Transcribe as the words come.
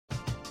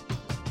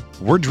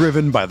We're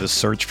driven by the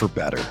search for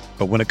better.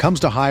 But when it comes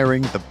to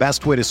hiring, the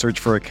best way to search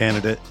for a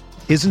candidate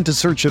isn't to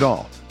search at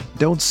all.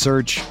 Don't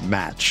search,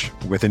 match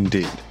with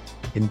Indeed.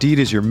 Indeed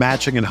is your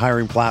matching and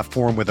hiring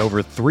platform with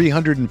over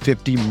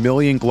 350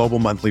 million global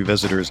monthly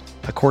visitors,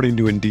 according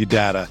to Indeed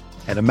data,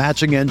 and a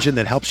matching engine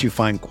that helps you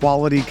find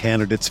quality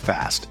candidates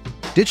fast.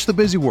 Ditch the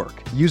busy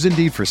work. Use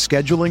Indeed for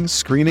scheduling,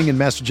 screening, and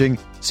messaging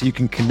so you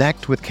can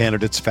connect with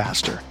candidates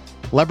faster.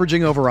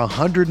 Leveraging over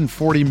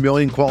 140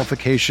 million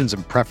qualifications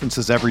and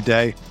preferences every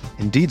day,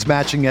 Indeed's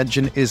matching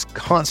engine is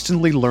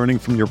constantly learning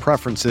from your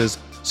preferences,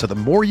 so the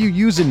more you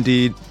use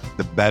Indeed,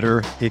 the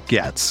better it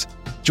gets.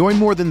 Join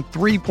more than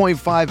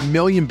 3.5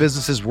 million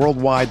businesses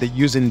worldwide that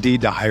use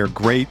Indeed to hire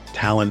great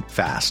talent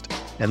fast.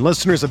 And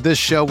listeners of this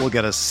show will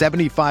get a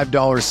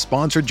 $75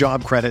 sponsored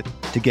job credit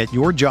to get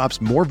your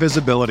jobs more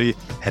visibility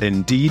at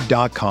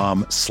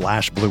Indeed.com/Blue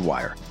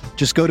Wire.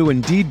 Just go to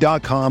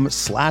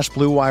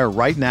Indeed.com/Blue Wire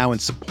right now and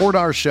support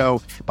our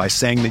show by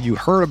saying that you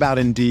heard about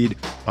Indeed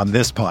on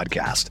this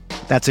podcast.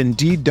 That's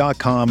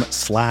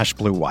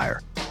Indeed.com/Blue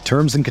Wire.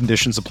 Terms and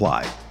conditions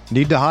apply.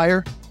 Need to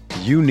hire?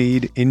 You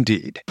need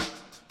Indeed.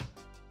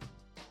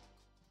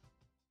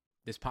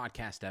 This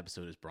podcast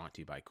episode is brought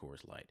to you by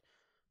Coors Light.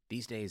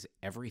 These days,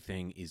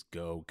 everything is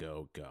go,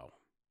 go, go.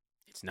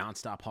 It's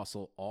nonstop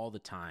hustle all the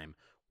time.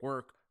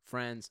 Work,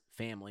 friends,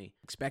 family,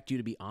 expect you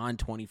to be on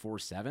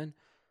 24/7.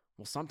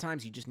 Well,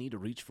 sometimes you just need to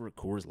reach for a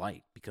Coors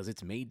Light because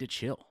it's made to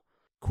chill.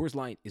 Coors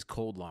Light is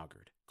cold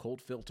lagered,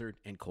 cold filtered,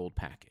 and cold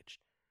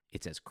packaged.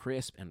 It's as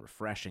crisp and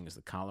refreshing as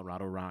the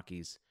Colorado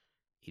Rockies.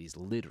 It is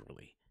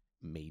literally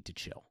made to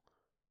chill.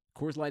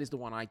 Coors Light is the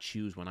one I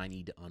choose when I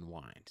need to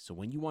unwind. So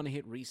when you want to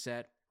hit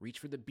reset, reach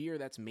for the beer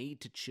that's made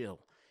to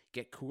chill.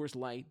 Get Coors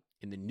Light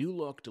in the new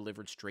look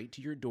delivered straight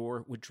to your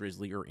door with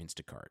Drizzly or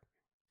Instacart.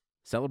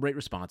 Celebrate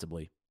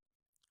responsibly.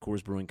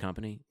 Coors Brewing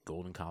Company,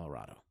 Golden,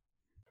 Colorado.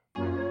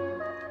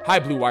 Hi,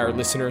 Blue Wire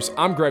listeners.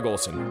 I'm Greg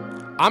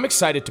Olson. I'm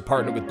excited to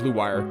partner with Blue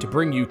Wire to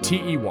bring you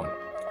TE1,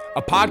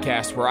 a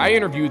podcast where I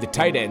interview the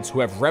tight ends who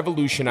have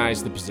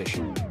revolutionized the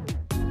position.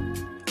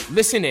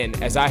 Listen in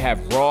as I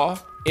have raw,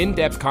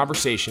 in-depth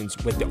conversations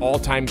with the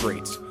all-time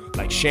greats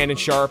like Shannon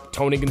Sharpe,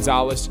 Tony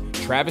Gonzalez,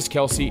 Travis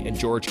Kelce, and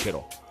George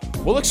Kittle.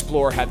 We'll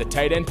explore how the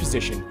tight end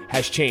position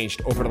has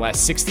changed over the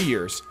last 60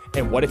 years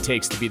and what it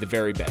takes to be the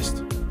very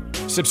best.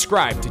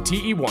 Subscribe to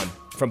TE1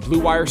 from Blue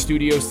Wire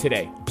Studios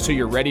today so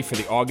you're ready for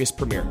the August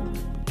premiere.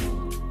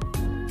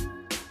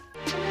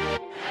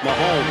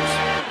 Mahomes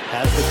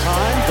has the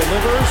time,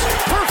 delivers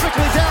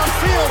perfectly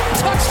downfield,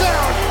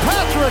 touchdown,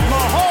 Patrick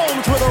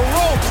Mahomes with a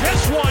rope.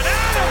 This one,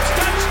 Adams,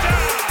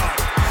 touchdown!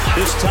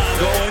 This time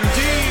going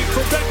deep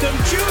for Beckham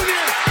Jr.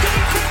 Did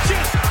he catch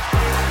it?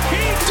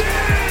 He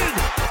did!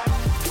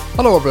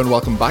 Hello everyone,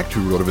 welcome back to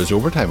RotoViz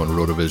Overtime on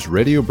RotoViz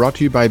Radio, brought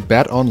to you by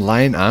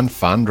BetOnline and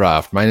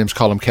FanDraft. My name is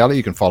Colm Kelly.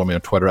 You can follow me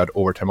on Twitter at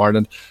Overtime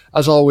Ireland.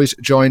 As always,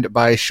 joined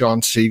by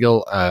Sean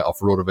Siegel of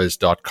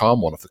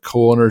RotoViz.com, one of the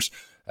co-owners.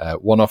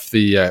 One of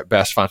the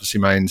best fantasy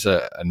minds,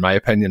 in my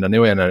opinion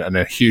anyway, and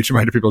a huge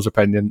amount of people's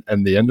opinion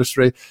in the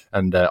industry.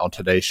 And on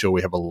today's show,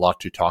 we have a lot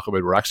to talk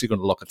about. We're actually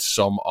going to look at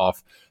some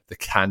of the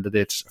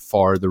candidates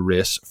for the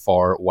race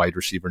for wide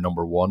receiver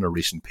number one, a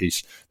recent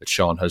piece that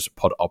Sean has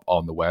put up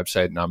on the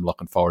website. And I'm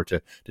looking forward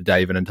to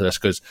diving into this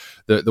because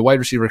the wide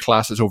receiver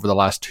classes over the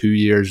last 2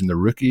 years in the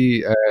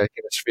rookie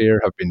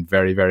sphere have been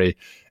very, very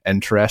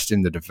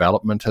interesting. The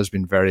development has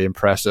been very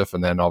impressive.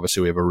 And then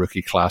obviously we have a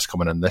rookie class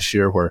coming in this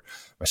year where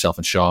myself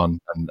and Sean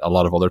and a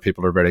lot of other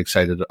people are very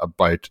excited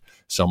about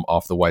some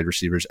of the wide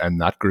receivers in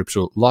that group.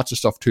 So lots of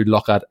stuff to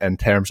look at in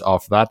terms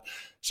of that.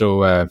 So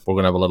we're going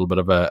to have a little bit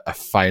of a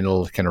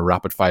final kind of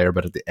rapid fire,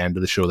 but at the end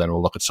of the show, then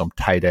we'll look at some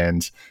tight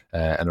ends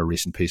and a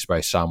recent piece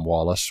by Sam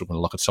Wallace. We're going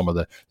to look at some of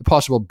the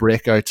possible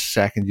breakout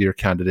second-year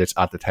candidates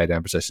at the tight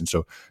end position.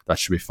 So that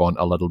should be fun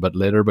a little bit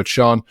later. But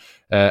Sean,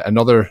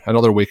 another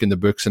week in the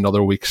books,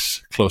 another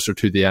week's closer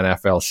to the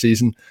NFL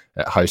season.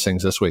 How's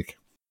things this week?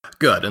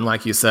 Good. And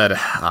like you said,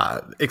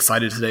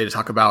 excited today to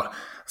talk about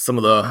some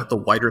of the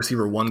wide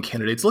receiver one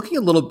candidates, looking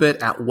a little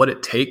bit at what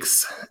it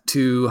takes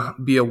to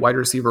be a wide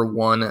receiver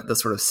one, the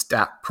sort of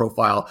stat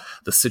profile,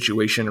 the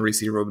situation a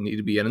receiver would need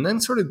to be in, and then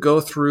sort of go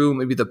through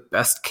maybe the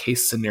best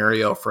case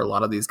scenario for a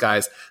lot of these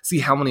guys, see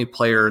how many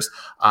players,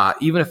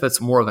 even if it's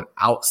more of an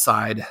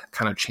outside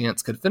kind of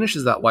chance, could finish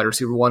as that wide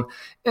receiver one,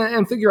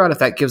 and figure out if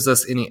that gives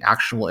us any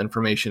actionable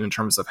information in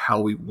terms of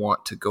how we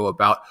want to go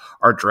about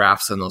our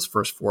drafts in those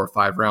first 4 or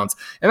 5 rounds.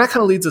 And that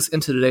kind of leads us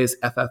into today's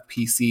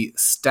FFPC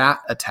stat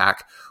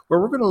attack, where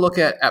we're going to look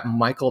at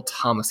Michael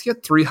Thomas. He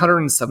had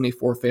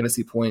 374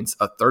 fantasy points,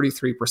 a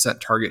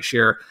 33% target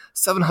share,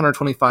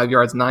 725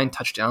 yards, 9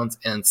 touchdowns,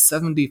 and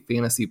 70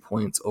 fantasy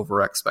points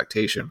over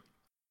expectation.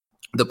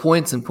 The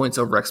points and points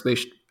over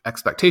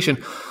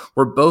expectation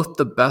were both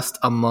the best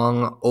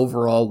among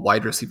overall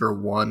wide receiver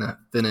one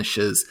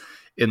finishes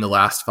in the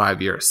last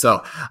 5 years.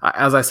 So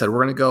as I said,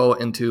 we're going to go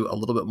into a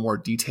little bit more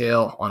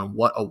detail on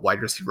what a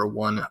wide receiver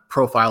one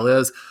profile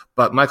is.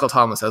 But Michael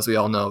Thomas, as we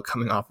all know,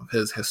 coming off of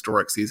his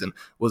historic season,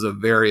 was a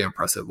very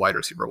impressive wide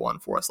receiver one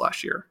for us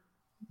last year.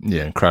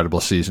 Yeah,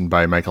 incredible season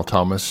by Michael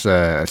Thomas.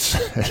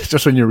 It's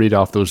just when you read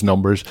off those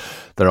numbers,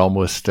 they're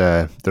almost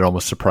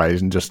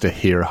surprising just to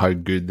hear how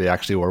good they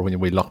actually were when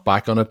we look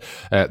back on it.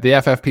 The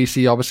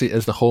FFPC obviously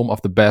is the home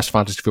of the best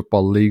fantasy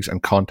football leagues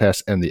and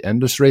contests in the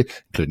industry,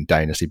 including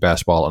Dynasty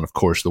Best Ball and of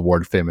course the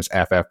world famous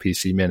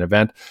FFPC main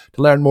event.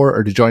 To learn more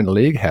or to join the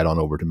league, head on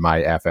over to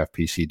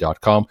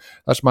myffpc.com.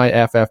 That's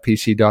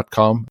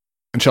myffpc.com.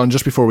 And Sean,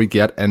 just before we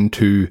get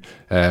into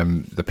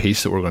the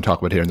piece that we're going to talk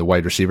about here in the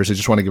wide receivers, I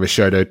just want to give a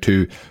shout out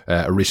to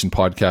a recent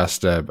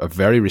podcast, a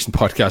very recent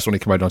podcast only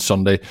came out on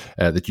Sunday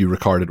that you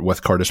recorded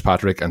with Curtis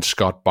Patrick and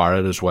Scott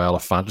Barrett as well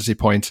of Fantasy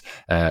Points.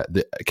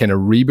 The kind of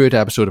reboot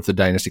episode of the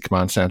Dynasty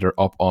Command Center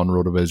up on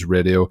RotoViz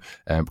Radio.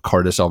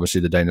 Curtis, obviously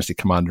the Dynasty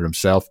Commander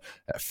himself,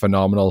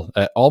 phenomenal.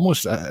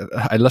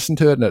 I listened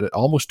to it in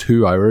almost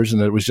 2 hours,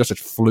 and it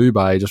flew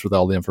by just with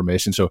all the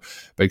information. So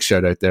big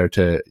shout out there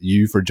to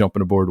you for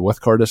jumping aboard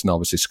with Curtis, and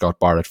obviously Scott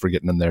Barrett for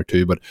getting in there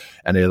too. But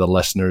any of the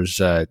listeners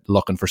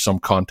looking for some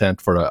content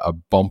for a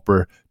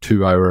bumper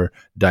 2-hour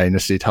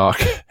Dynasty talk,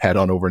 head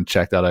on over and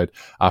check that out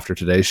after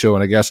today's show.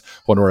 And I guess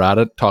when we're at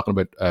it, talking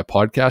about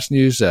podcast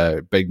news,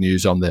 big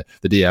news on the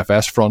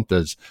DFS front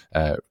is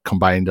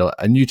combined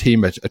a new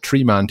team, a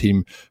 3-man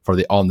team for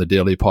the On the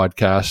Daily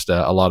podcast.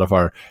 A lot of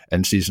our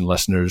in-season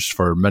listeners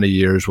for many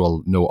years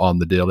will know On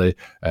the Daily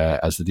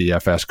as the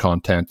DFS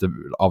content.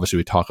 Obviously,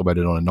 we talk about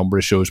it on a number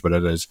of shows, but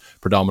it is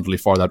predominantly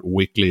for that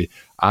weekly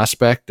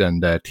aspect.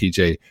 And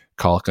TJ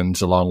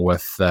Calkins, along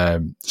with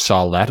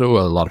Sal Leto,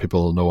 a lot of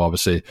people know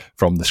obviously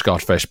from the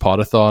Scott Fish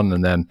Podathon,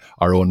 and then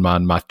our own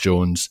man Matt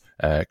Jones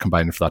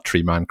combining for that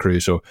 3-man crew.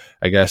 So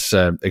I guess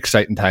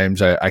exciting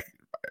times. I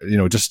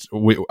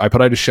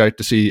put out a shout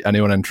to see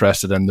anyone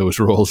interested in those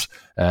roles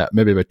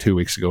maybe about 2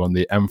 weeks ago, and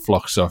the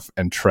influx of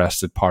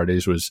interested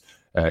parties was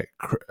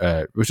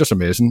just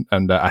amazing.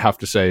 And I have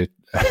to say,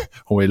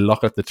 when we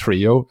look at the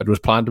trio, it was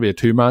planned to be a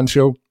 2-man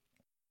show.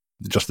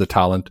 Just the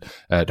talent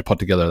to put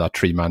together that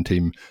 3-man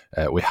team,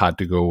 we had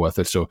to go with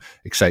it. So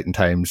exciting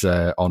times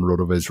on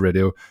RotoViz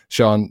Radio.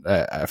 Sean,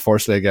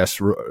 firstly, I guess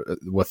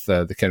with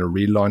the kind of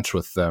relaunch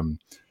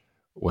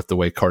with the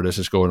way Curtis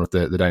is going with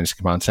the Dynasty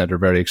Command Center,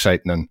 very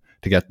exciting, and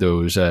to get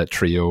those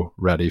trio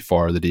ready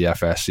for the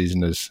DFS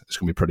season is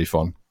going to be pretty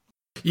fun.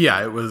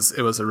 Yeah, it was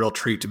a real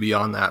treat to be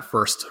on that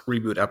first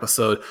reboot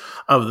episode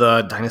of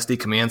the Dynasty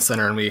Command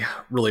Center, and we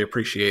really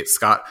appreciate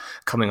Scott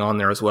coming on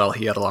there as well.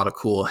 He had a lot of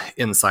cool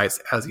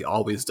insights, as he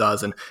always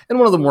does, and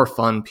one of the more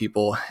fun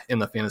people in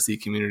the fantasy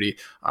community.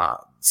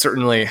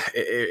 Certainly,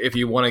 if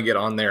you want to get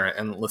on there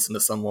and listen to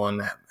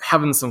someone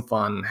having some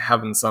fun,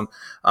 having some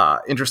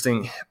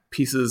interesting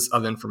pieces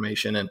of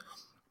information, and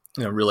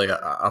really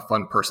a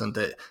fun person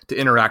to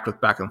interact with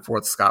back and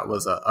forth. Scott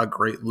was a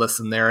great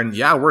listen there. And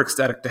yeah, we're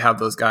ecstatic to have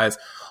those guys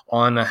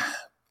on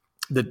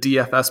the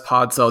DFS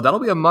pod. So that'll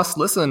be a must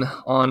listen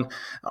on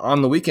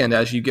the weekend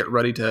as you get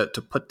ready to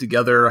put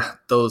together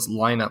those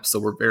lineups. So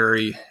we're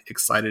very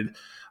excited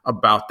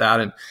about that.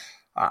 And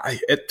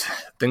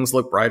things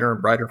look brighter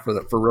and brighter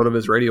for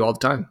RotoViz Radio all the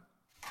time.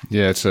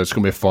 Yeah, it's going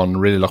to be fun.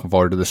 Really looking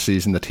forward to this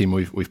season. The team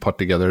we've put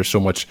together, so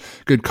much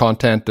good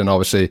content, and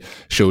obviously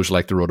shows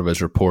like the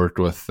RotoViz Report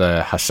with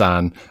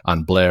Hassan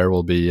and Blair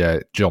will be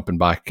jumping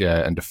back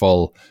into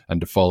full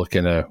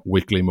kind of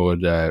weekly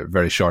mode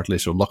very shortly.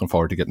 So looking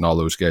forward to getting all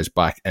those guys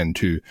back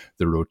into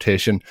the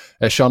rotation.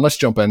 Sean, let's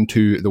jump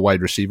into the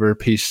wide receiver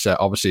piece.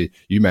 Obviously,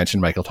 you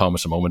mentioned Michael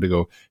Thomas a moment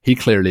ago. He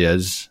clearly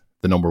is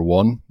the number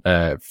one.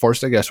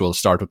 First, I guess we'll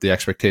start with the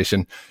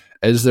expectation.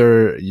 Is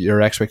there your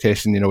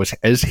expectation,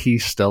 is he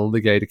still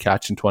the guy to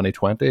catch in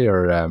 2020,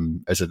 or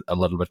is it a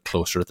little bit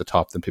closer at the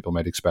top than people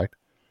might expect?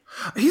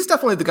 He's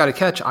definitely the guy to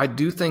catch. I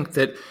do think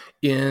that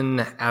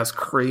in as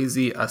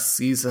crazy a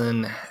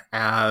season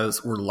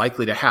as we're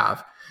likely to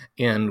have,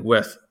 and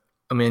with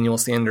Emmanuel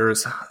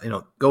Sanders,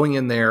 going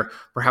in there,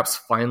 perhaps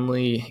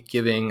finally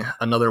giving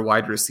another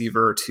wide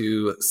receiver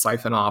to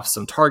siphon off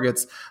some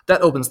targets,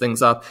 that opens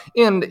things up.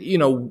 And,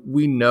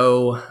 we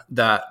know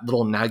that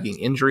little nagging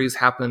injuries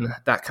happen,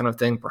 that kind of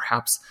thing.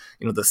 Perhaps,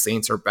 the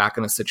Saints are back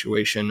in a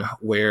situation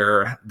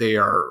where they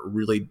are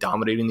really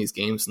dominating these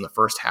games in the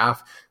first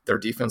half. Their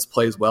defense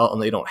plays well and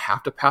they don't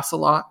have to pass a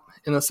lot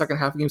in the second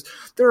half of games.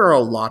 There are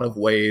a lot of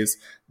ways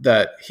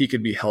that he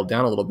could be held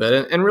down a little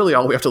bit. And really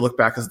all we have to look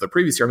back is the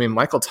previous year. I mean,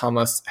 Michael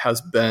Thomas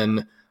has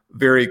been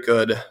very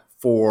good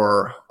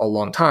for a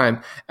long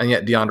time, and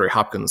yet DeAndre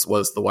Hopkins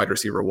was the wide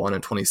receiver 1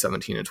 in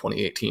 2017 and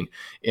 2018.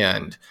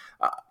 And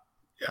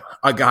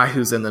a guy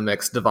who's in the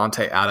mix,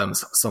 Devontae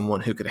Adams,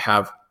 someone who could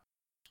have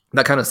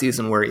that kind of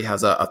season where he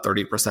has a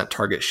 30%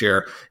 target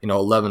share,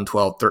 11,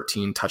 12,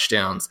 13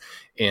 touchdowns.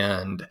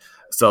 And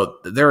so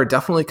there are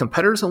definitely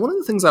competitors. And one of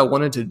the things I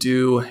wanted to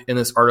do in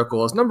this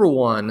article is, number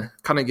one,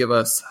 kind of give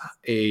us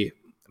a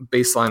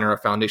baseline or a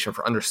foundation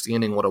for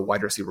understanding what a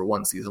wide receiver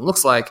 1 season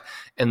looks like.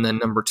 And then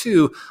number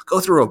 2, go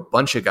through a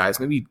bunch of guys,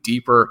 maybe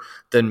deeper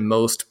than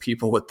most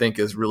people would think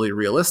is really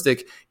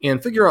realistic,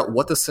 and figure out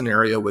what the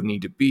scenario would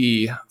need to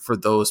be for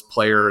those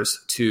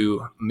players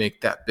to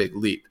make that big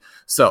leap.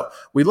 So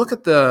we look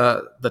at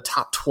the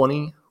top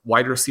 20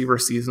 wide receiver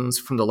seasons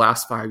from the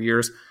last 5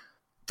 years.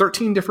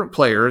 13 different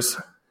players.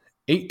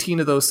 18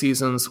 of those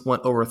seasons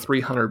went over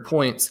 300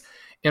 points.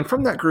 And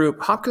from that group,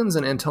 Hopkins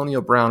and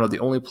Antonio Brown are the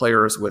only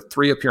players with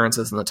 3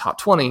 appearances in the top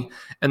 20.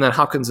 And then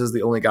Hopkins is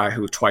the only guy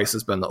who twice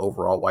has been the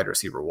overall wide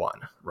receiver 1,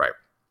 right?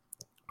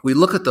 We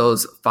look at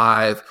those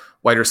 5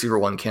 wide receiver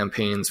 1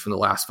 campaigns from the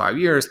last 5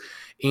 years,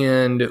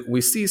 and we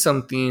see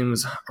some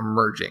themes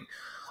emerging.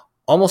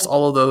 Almost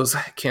all of those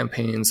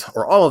campaigns,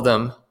 or all of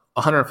them,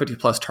 150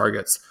 plus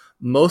targets.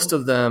 Most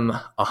of them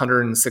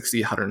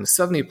 160,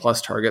 170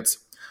 plus targets.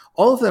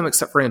 All of them,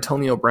 except for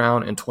Antonio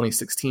Brown in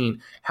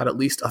 2016, had at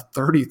least a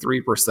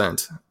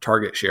 33%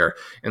 target share.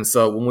 And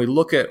so when we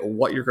look at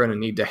what you're going to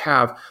need to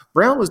have,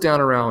 Brown was down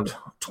around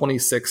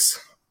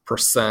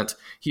 26%.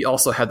 He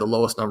also had the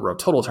lowest number of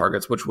total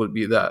targets, which would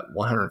be that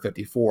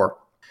 154.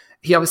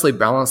 He obviously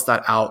balanced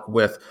that out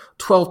with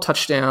 12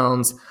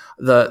 touchdowns.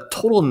 The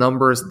total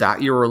numbers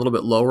that year were a little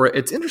bit lower.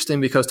 It's interesting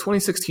because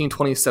 2016,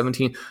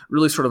 2017,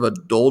 really sort of a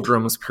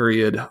doldrums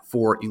period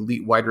for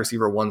elite wide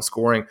receiver 1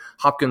 scoring.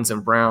 Hopkins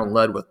and Brown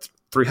led with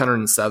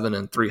 307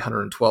 and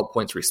 312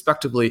 points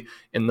respectively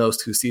in those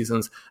 2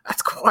 seasons.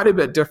 That's quite a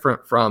bit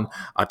different from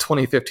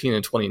 2015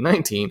 and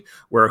 2019,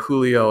 where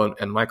Julio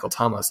and Michael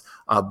Thomas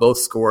both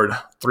scored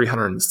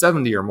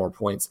 370 or more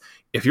points.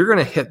 If you're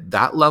going to hit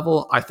that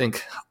level, I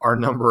think our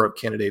number of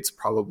candidates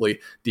probably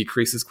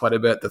decreases quite a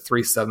bit. The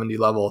 370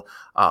 level,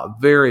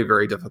 very,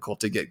 very difficult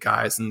to get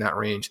guys in that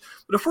range.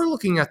 But if we're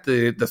looking at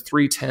the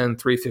 310,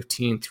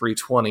 315,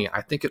 320,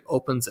 I think it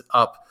opens it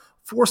up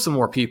for some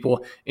more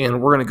people,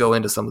 and we're going to go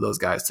into some of those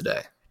guys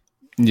today.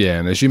 Yeah,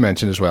 and as you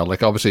mentioned as well,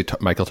 like obviously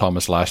Michael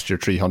Thomas last year,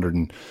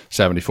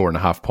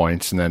 374.5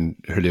 points, and then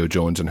Julio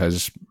Jones in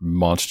his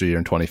monster year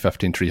in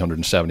 2015,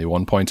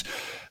 371 points.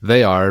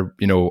 They are,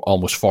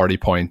 almost 40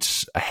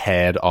 points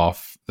ahead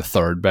of the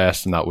third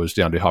best, and that was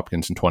DeAndre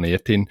Hopkins in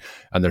 2018,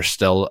 and there's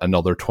still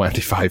another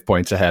 25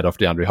 points ahead of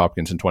DeAndre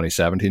Hopkins in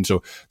 2017.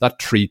 So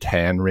that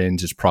 310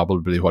 range is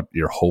probably what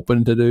you're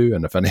hoping to do,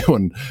 and if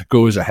anyone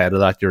goes ahead of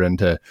that, you're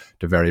into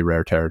very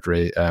rare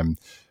territory.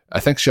 I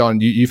think,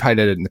 Sean, you've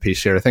highlighted in the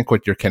piece here, I think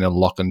what you're kind of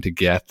looking to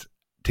get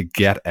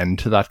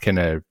into that kind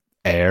of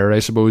air, I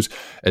suppose,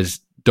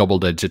 is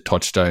double-digit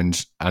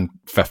touchdowns and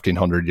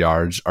 1,500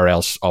 yards, or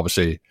else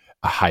obviously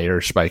a higher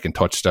spike in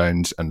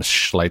touchdowns and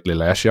slightly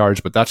less yards.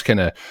 But that's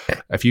kind of,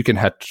 if you can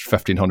hit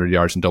 1,500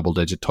 yards and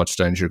double-digit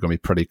touchdowns, you're going to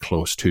be pretty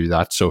close to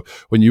that. So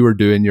when you were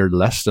doing your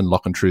list and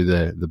looking through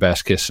the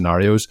best-case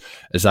scenarios,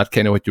 is that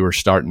kind of what you were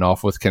starting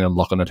off with, kind of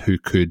looking at who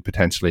could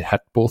potentially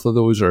hit both of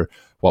those, or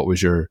what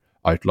was your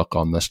outlook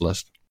on this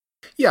list?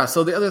 Yeah,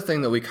 so the other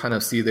thing that we kind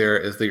of see there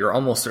is that you're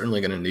almost certainly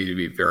going to need to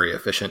be very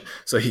efficient.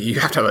 So you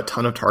have to have a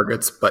ton of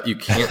targets, but you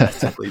can't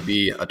simply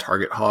be a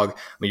target hog. I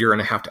mean, you're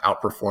going to have to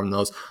outperform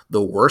those.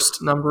 The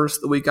worst numbers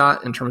that we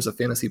got in terms of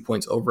fantasy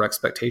points over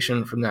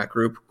expectation from that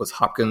group was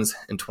Hopkins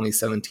in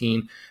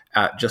 2017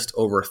 at just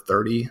over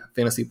 30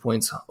 fantasy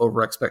points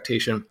over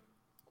expectation.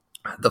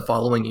 The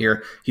following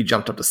year, he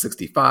jumped up to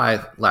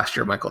 65. Last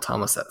year, Michael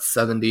Thomas at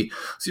 70.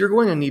 So you're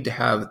going to need to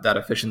have that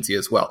efficiency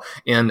as well.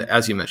 And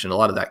as you mentioned, a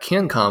lot of that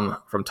can come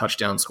from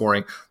touchdown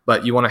scoring,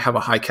 but you want to have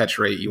a high catch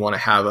rate. You want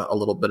to have a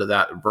little bit of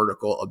that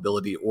vertical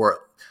ability, or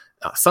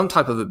some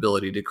type of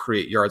ability to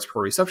create yards per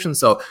reception.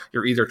 So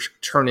you're either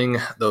turning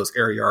those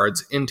air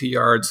yards into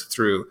yards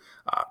through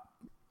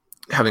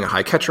having a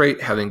high catch rate,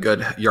 having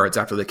good yards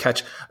after the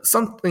catch,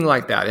 something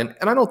like that. And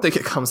I don't think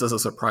it comes as a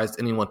surprise to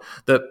anyone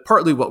that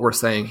partly what we're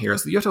saying here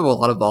is that you have to have a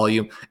lot of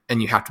volume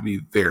and you have to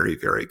be very,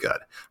 very good,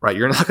 right?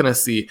 You're not going to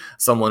see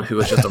someone who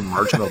is just a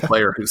marginal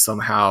player who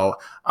somehow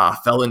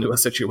fell into a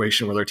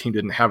situation where their team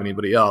didn't have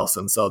anybody else.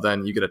 And so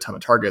then you get a ton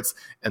of targets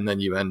and then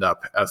you end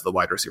up as the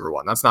wide receiver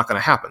 1. That's not going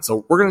to happen.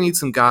 So we're going to need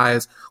some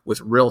guys with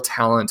real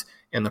talent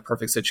in the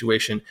perfect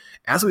situation.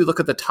 As we look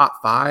at the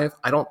top 5,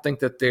 I don't think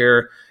that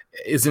there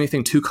is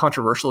anything too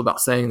controversial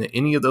about saying that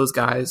any of those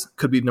guys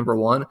could be number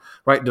 1,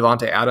 right?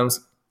 Davante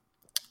Adams,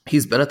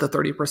 he's been at the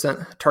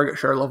 30% target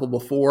share level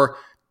before,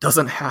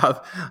 doesn't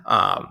have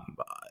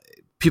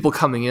people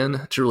coming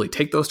in to really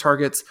take those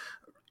targets.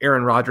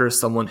 Aaron Rodgers,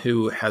 someone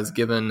who has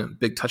given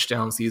big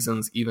touchdown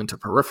seasons even to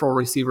peripheral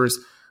receivers.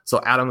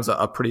 So Adams,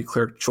 a pretty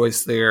clear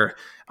choice there.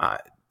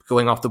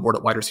 Going off the board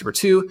at wide receiver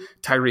 2,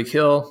 Tyreek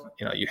Hill,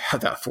 you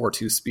have that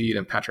 4.2 speed,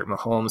 and Patrick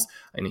Mahomes,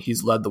 and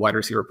he's led the wide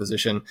receiver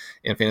position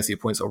in fantasy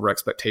points over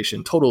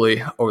expectation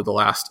totally over the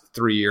last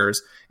 3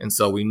 years. And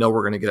so we know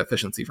we're going to get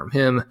efficiency from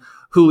him.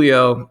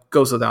 Julio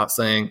goes without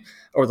saying,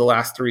 over the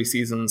last 3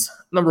 seasons,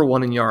 number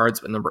 1 in yards,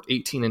 but number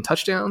 18 in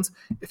touchdowns.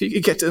 If he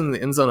could get in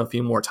the end zone a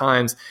few more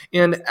times.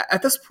 And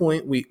at this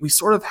point, we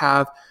sort of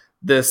have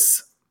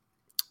this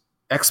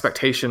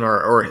expectation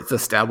or it's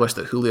established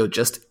that Julio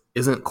just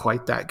isn't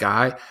quite that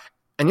guy.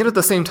 And yet at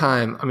the same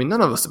time, I mean,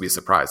 none of us would be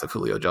surprised if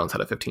Julio Jones had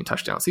a 15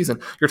 touchdown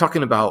season. You're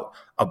talking about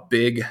a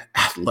big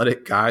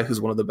athletic guy who's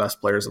one of the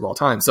best players of all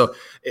time. So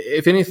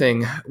if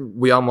anything,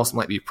 we almost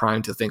might be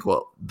primed to think,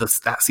 well,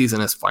 that season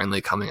is finally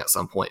coming at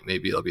some point.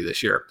 Maybe it'll be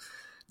this year.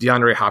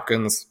 DeAndre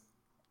Hopkins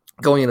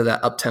going into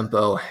that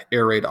up-tempo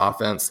air raid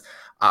offense.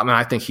 I mean,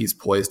 I think he's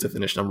poised to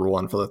finish number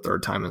 1 for the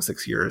 3rd time in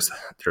 6 years.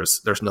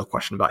 There's no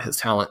question about his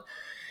talent.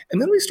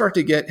 And then we start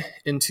to get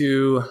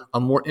into a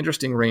more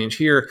interesting range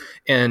here.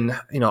 And,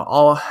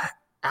 I'll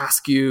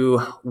ask you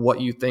what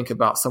you think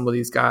about some of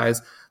these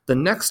guys. The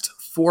next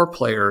 4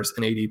 players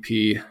in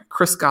ADP,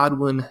 Chris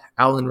Godwin,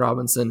 Allen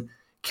Robinson,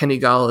 Kenny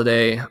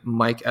Golladay,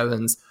 Mike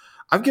Evans.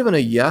 I've given a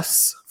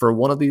yes for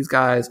one of these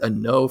guys, a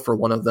no for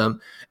one of them,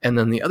 and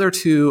then the other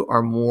 2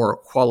 are more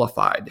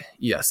qualified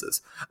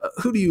yeses.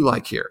 Who do you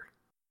like here?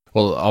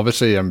 Well,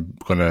 obviously, I'm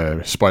going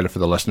to spoil it for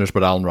the listeners,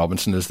 but Allen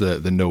Robinson is the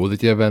no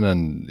that you have in.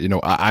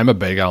 And, I'm a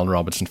big Allen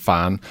Robinson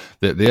fan.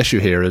 The issue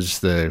here is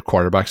the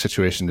quarterback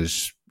situation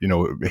is,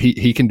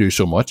 he can do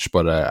so much,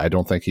 but I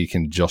don't think he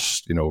can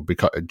just,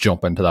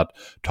 jump into that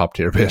top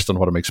tier based on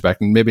what I'm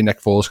expecting. Maybe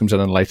Nick Foles comes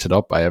in and lights it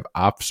up. I have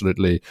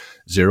absolutely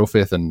zero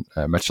faith in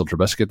Mitchell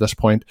Trubisky at this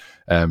point.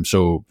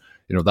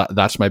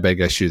 That's my big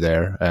issue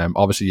there.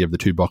 Obviously, you have the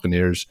 2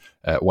 Buccaneers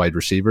wide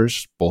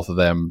receivers. Both of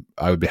them,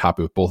 I would be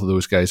happy with both of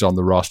those guys on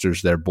the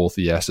rosters. They're both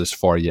yeses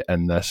for you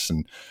in this.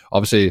 And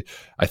obviously,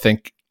 I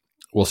think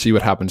we'll see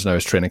what happens now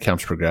as training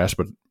camps progress.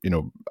 But,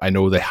 I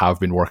know they have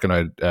been working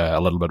out a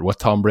little bit with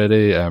Tom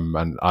Brady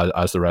and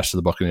as the rest of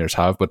the Buccaneers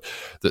have. But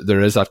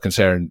there is that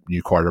concern,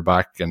 new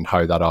quarterback and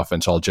how that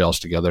offense all gels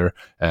together.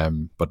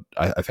 But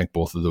I think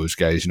both of those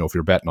guys, if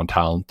you're betting on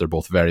talent, they're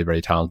both very,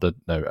 very talented.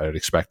 Now, I would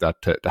expect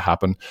that to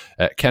happen.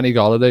 Kenny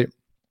Golladay,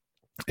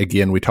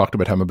 again, we talked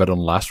about him a bit on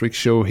last week's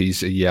show.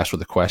 He's a yes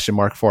with a question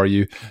mark for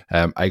you.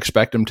 I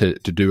expect him to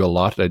do a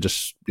lot. I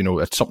just,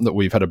 it's something that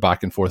we've had a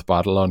back and forth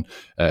battle on.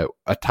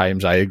 At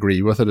times I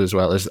agree with it as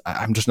well. As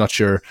I'm just not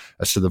sure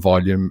as to the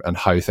volume and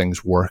how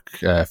things work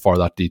for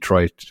that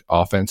Detroit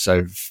offense.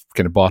 I've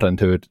kind of bought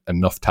into it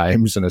enough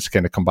times and it's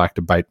kind of come back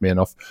to bite me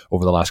enough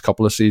over the last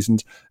couple of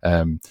seasons.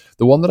 The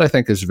one that I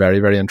think is very,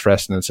 very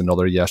interesting, it's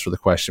another yes with a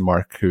question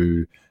mark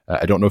who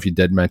I don't know if you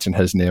did mention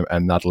his name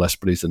in that list,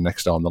 but he's the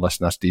next on the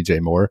list, and that's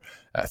DJ Moore.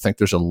 I think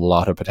there's a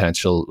lot of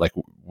potential. Like,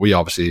 we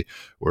obviously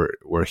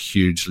were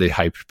hugely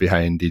hyped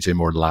behind DJ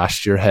Moore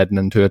last year heading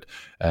into it.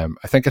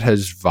 I think it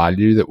has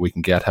value that we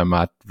can get him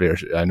at.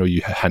 I know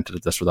you hinted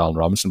at this with Allen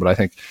Robinson, but I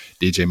think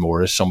DJ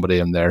Moore is somebody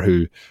in there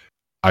who,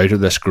 out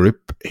of this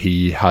group,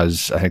 he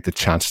has, I think, the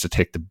chance to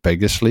take the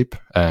biggest leap.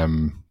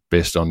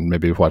 Based on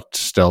maybe what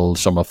still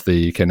some of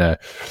the kind of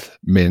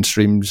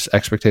mainstream's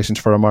expectations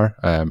for him are.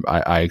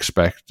 I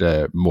expect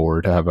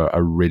Moore to have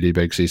a really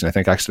big season. I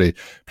think actually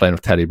playing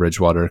with Teddy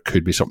Bridgewater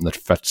could be something that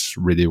fits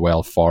really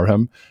well for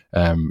him.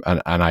 And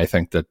I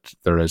think that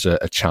there is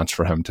a chance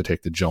for him to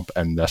take the jump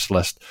in this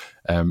list.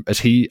 Is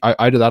he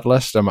out of that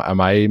list? Am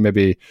I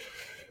maybe...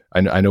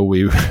 I know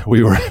we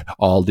were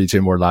all DJ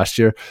Moore last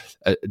year.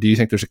 Do you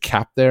think there's a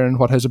cap there in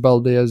what his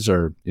ability is?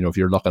 Or, if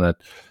you're looking at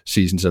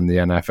seasons in the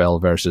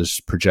NFL versus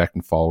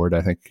projecting forward,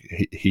 I think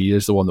he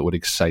is the one that would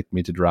excite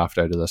me to draft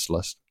out of this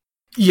list.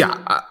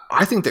 Yeah,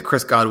 I think that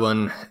Chris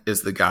Godwin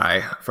is the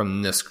guy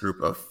from this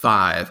group of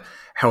 5.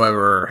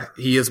 However,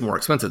 he is more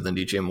expensive than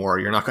DJ Moore.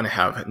 You're not going to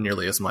have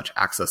nearly as much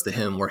access to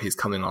him where he's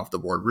coming off the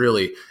board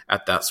really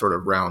at that sort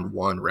of round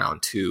 1,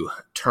 round 2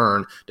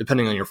 turn.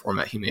 Depending on your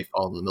format, he may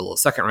fall in the middle of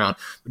the second round.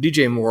 But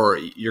DJ Moore,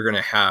 you're going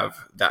to have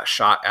that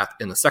shot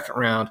in the second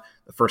round,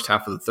 the first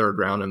half of the third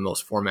round in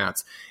most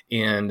formats.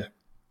 And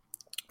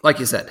like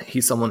you said,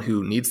 he's someone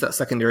who needs that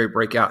secondary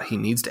breakout. He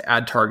needs to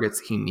add targets.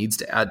 He needs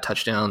to add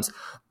touchdowns.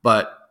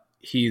 But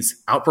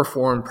he's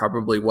outperformed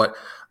probably what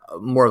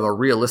more of a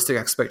realistic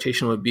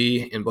expectation would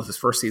be in both his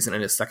first season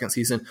and his second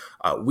season.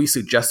 We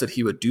suggested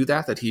he would do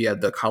that he had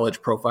the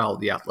college profile,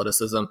 the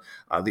athleticism,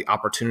 the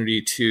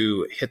opportunity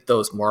to hit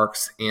those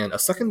marks, and a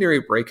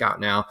secondary breakout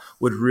now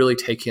would really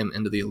take him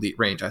into the elite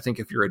range. I think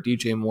if you're a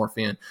DJ Moore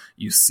fan,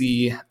 you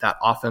see that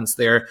offense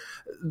there.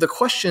 The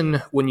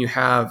question when you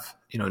have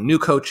new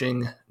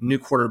coaching, new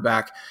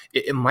quarterback,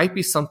 it might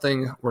be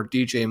something where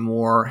DJ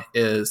Moore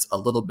is a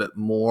little bit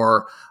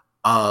more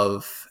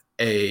of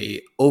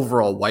a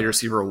overall wide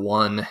receiver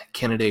 1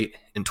 candidate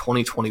in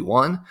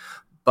 2021.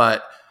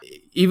 But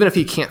even if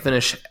he can't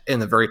finish in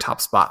the very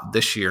top spot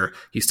this year,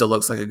 he still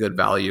looks like a good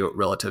value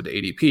relative to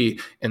ADP.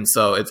 And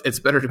so it's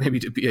better to maybe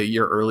to be a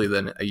year early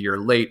than a year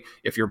late.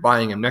 If you're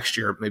buying him next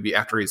year, maybe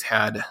after he's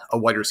had a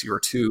wide receiver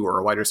 2 or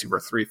a wide receiver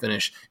 3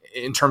 finish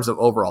in terms of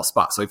overall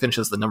spot. So he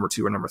finishes the number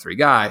 2 or number 3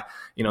 guy,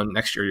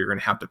 next year you're going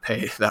to have to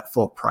pay that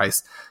full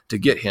price to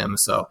get him.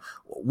 So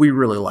we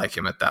really like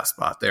him at that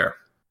spot there.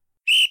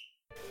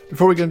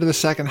 Before we get into the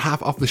second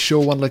half of the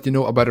show, I want to let you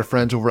know about our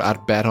friends over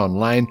at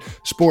BetOnline.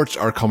 Sports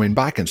are coming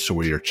back, and so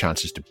are your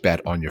chances to bet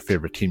on your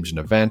favorite teams and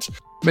events.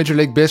 Major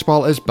League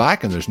Baseball is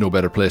back, and there's no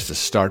better place to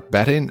start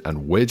betting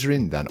and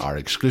wagering than our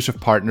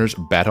exclusive partners,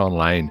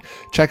 BetOnline.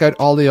 Check out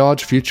all the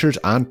odds, futures,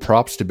 and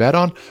props to bet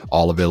on,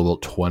 all available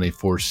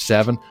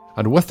 24/7.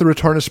 And with the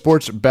return of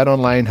sports,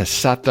 BetOnline has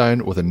sat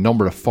down with a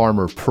number of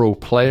former pro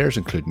players,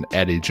 including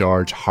Eddie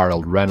George,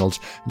 Harold Reynolds,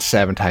 and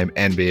 7-time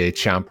NBA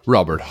champ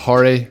Robert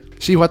Horry.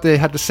 See what they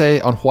had to say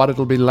on what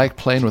it'll be like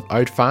playing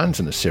without fans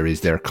in a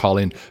series they're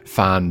calling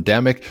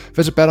Fandemic.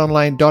 Visit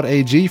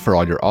betonline.ag for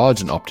all your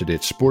odds and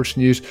up-to-date sports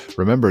news.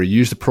 Remember,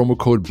 use the promo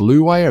code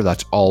BlueWire,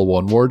 that's all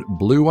one word,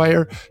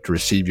 BlueWire, to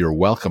receive your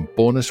welcome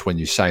bonus when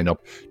you sign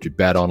up to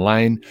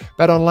BetOnline.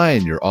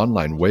 BetOnline, your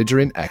online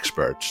wagering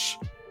experts.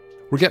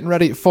 We're getting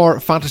ready for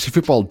fantasy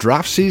football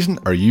draft season.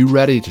 Are you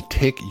ready to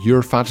take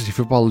your fantasy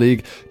football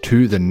league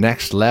to the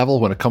next level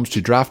when it comes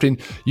to drafting?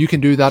 You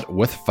can do that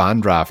with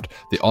FanDraft,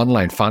 the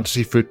online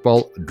fantasy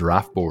football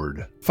draft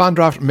board.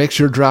 FanDraft makes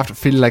your draft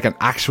feel like an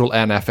actual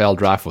NFL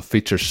draft with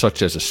features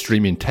such as a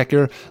streaming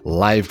ticker,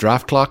 live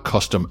draft clock,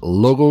 custom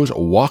logos,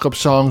 walk-up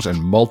songs,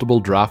 and multiple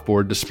draft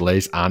board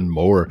displays and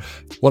more.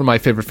 One of my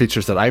favorite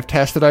features that I've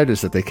tested out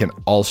is that they can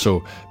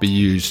also be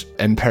used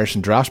in-person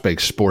drafts by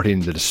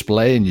exporting the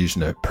display and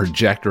using a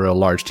projector or a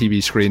large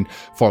TV screen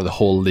for the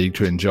whole league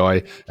to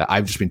enjoy.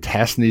 I've just been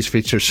testing these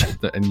features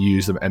and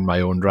use them in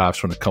my own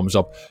drafts when it comes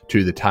up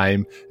to the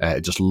time.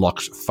 It just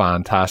looks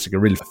fantastic, a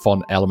really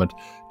fun element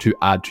to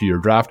add to your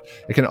draft.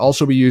 It can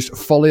also be used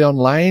fully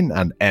online,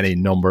 and any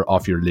number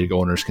of your league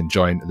owners can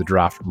join the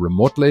draft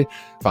remotely.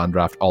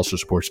 FanDraft also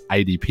supports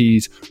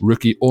IDPs,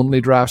 rookie-only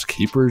drafts,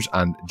 keepers,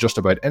 and just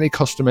about any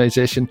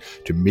customization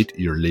to meet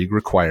your league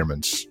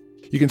requirements.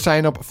 You can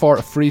sign up for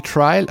a free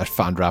trial at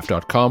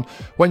fandraft.com.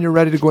 When you're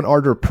ready to go and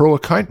order a pro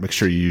account, make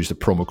sure you use the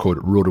promo code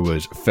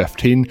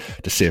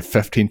RotoWiz15 to save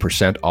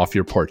 15% off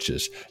your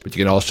purchase. But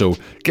you can also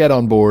get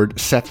on board,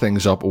 set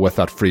things up with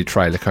that free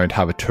trial account,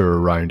 have a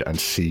tour around and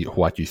see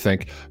what you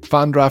think.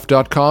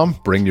 Fandraft.com,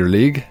 bring your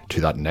league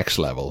to that next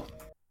level.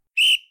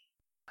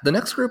 The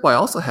next group I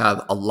also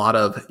have a lot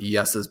of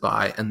yeses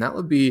by, and that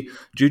would be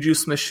Juju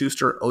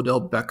Smith-Schuster,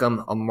 Odell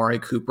Beckham, Amari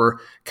Cooper,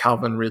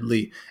 Calvin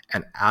Ridley,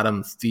 and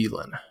Adam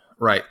Thielen.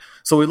 Right.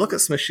 So we look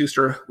at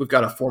Smith-Schuster. We've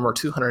got a former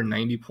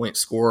 290-point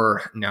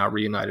scorer now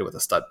reunited with a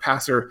stud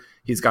passer.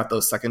 He's got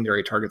those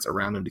secondary targets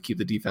around him to keep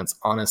the defense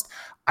honest.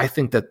 I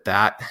think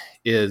that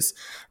is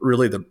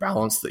really the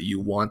balance that you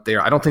want there.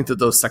 I don't think that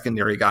those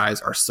secondary guys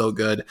are so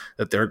good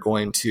that they're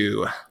going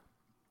to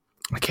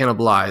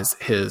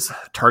cannibalize his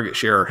target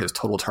share, his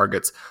total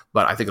targets,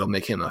 but I think it'll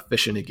make him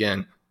efficient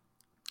again.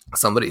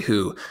 Somebody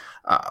who,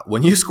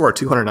 when you score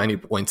 290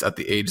 points at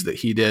the age that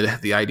he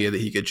did, the idea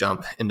that he could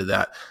jump into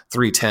that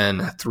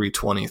 310,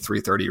 320,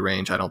 330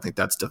 range, I don't think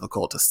that's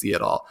difficult to see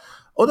at all.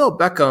 Odell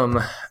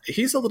Beckham,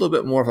 he's a little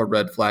bit more of a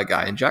red flag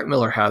guy, and Jack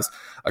Miller has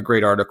a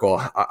great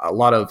article. A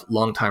lot of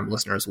longtime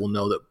listeners will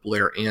know that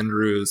Blair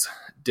Andrews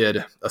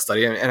did a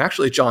study, and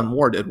actually John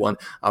Moore did one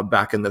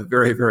back in the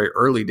very, very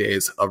early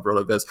days of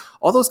RotoViz.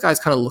 All those guys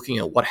kind of looking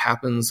at what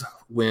happens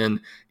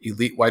when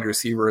elite wide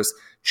receivers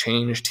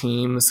change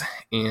teams,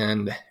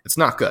 and it's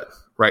not good,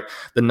 right?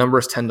 The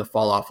numbers tend to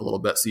fall off a little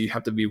bit, so you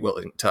have to be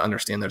willing to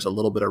understand there's a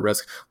little bit of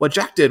risk. What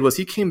Jack did was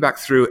he came back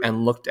through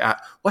and looked at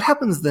what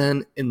happens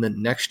then in the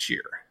next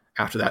year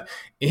after that,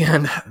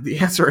 and the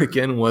answer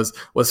again was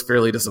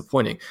fairly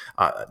disappointing.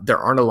 There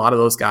aren't a lot of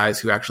those guys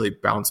who actually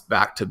bounce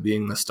back to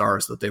being the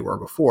stars that they were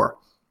before.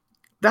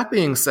 That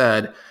being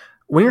said,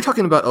 when you're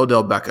talking about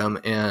Odell Beckham,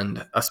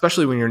 and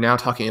especially when you're now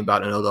talking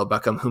about an Odell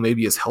Beckham who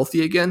maybe is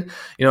healthy again,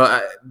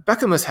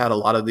 Beckham has had a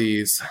lot of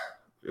these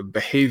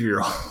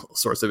behavioral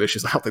sorts of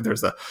issues. I don't think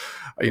there's a,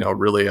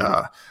 really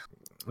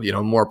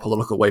more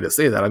political way to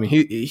say that. I mean,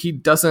 he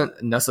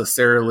doesn't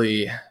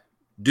necessarily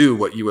do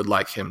what you would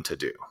like him to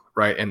do,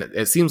 right? And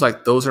it seems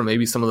like those are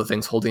maybe some of the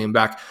things holding him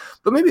back,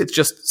 but maybe it's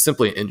just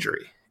simply an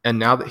injury. And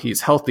now that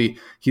he's healthy,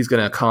 he's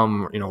going to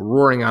come,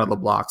 roaring out of the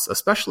blocks,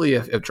 especially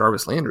if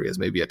Jarvis Landry is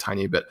maybe a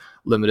tiny bit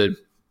limited.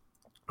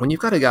 When you've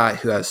got a guy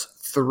who has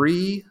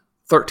 3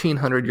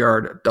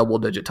 1,300-yard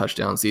double-digit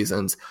touchdown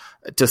seasons,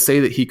 to say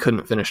that he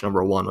couldn't finish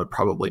number one would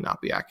probably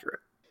not be accurate.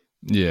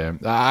 Yeah,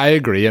 I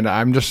agree. And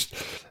I'm just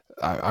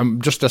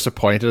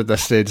disappointed at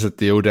this stage that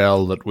the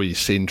Odell that we've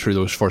seen through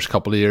those first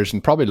couple of years,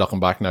 and probably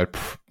looking back now, it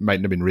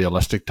mightn't have been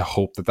realistic to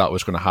hope that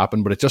was going to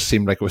happen, but it just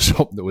seemed like it was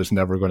something that was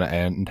never going to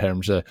end in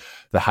terms of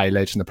the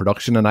highlights and the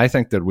production. And I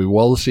think that we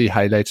will see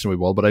highlights, and we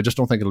will, but I just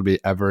don't think it'll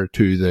be ever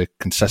to the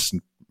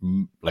consistent,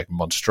 like,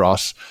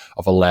 monstrous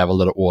of a level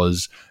that it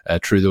was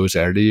through those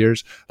early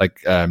years.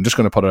 Like, I'm just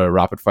going to put a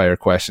rapid fire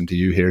question to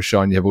you here,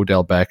 Sean. You have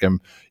Odell Beckham,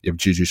 you have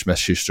Juju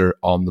Smith-Schuster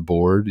on the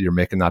board. You're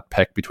making that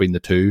pick between the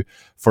two.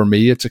 For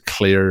me, it's a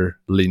clear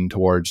lean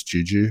towards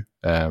Juju.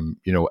 And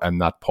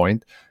that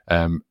point,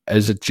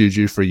 is it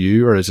Juju for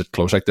you, or is it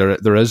close? Like, they're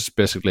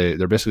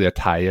basically a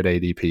tie at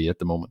ADP at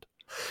the moment.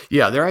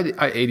 Yeah, their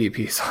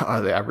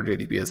ADP, the average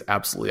ADP is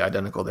absolutely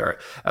identical there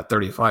at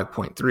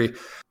 35.3.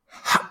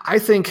 I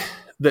think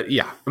that,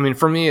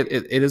 for me,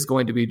 it is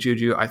going to be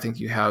Juju. I think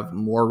you have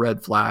more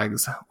red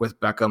flags with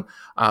Beckham.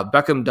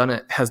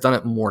 Beckham has done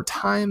it more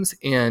times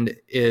and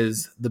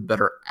is the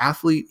better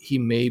athlete. He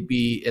may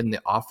be in the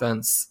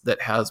offense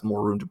that has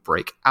more room to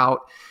break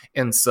out.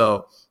 And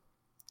so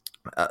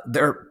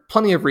there are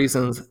plenty of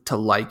reasons to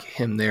like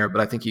him there,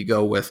 but I think you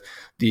go with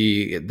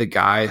the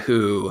guy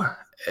who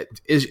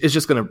is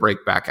just going to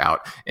break back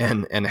out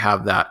and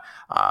have that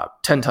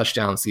 10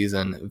 touchdown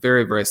season.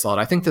 Very, very solid.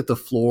 I think that the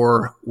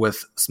floor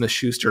with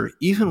Smith-Schuster,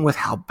 even with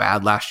how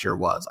bad last year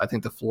was, I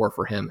think the floor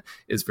for him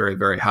is very,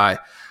 very high.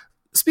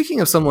 Speaking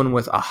of someone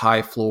with a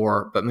high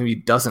floor, but maybe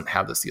doesn't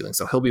have the ceiling,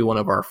 so he'll be one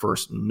of our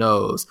first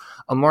no's,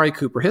 Amari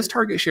Cooper. His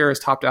target share has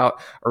topped out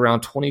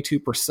around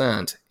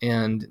 22%,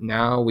 and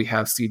now we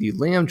have CeeDee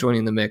Lamb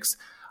joining the mix.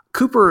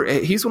 Cooper,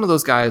 he's one of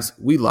those guys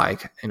we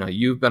like.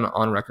 You've been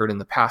on record in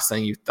the past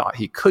saying you thought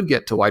he could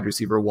get to wide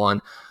receiver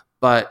 1,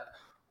 but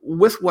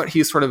with what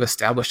he's sort of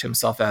established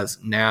himself as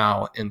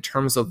now in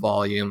terms of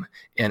volume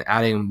and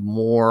adding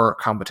more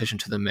competition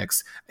to the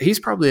mix, he's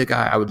probably a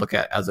guy I would look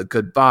at as a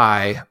good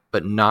buy,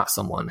 but not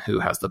someone who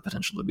has the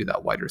potential to be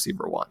that wide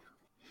receiver 1.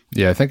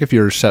 Yeah, I think if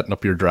you're setting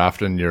up your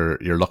draft and you're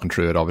looking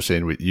through it, obviously,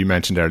 and you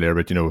mentioned earlier,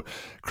 but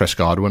Chris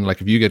Godwin,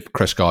 like if you get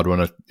Chris Godwin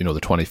at the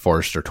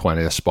 21st or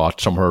 20th spot,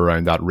 somewhere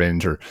around that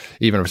range, or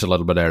even if it's a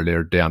little bit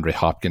earlier, DeAndre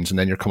Hopkins, and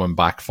then you're coming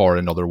back for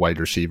another wide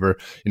receiver,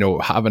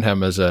 having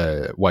him as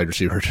a wide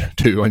receiver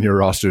 2 on your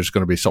roster is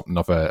going to be something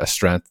of a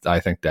strength.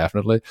 I think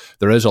definitely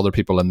there is other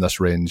people in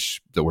this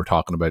range that we're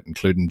talking about,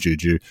 including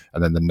Juju,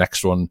 and then the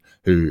next one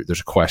who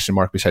there's a question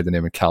mark beside the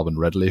name of Calvin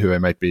Ridley, who I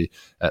might be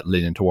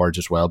leaning towards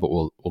as well, but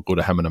we'll go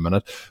to him in a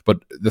minute.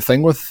 But the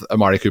thing with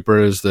Amari Cooper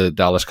is the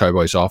Dallas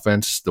Cowboys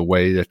offense, the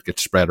way it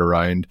gets spread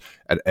around,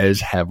 it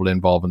is heavily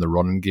involved in the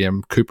running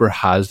game. Cooper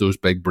has those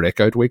big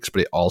breakout weeks, but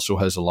he also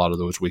has a lot of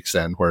those weeks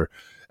then where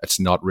it's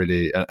not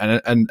really,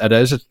 and it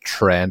is a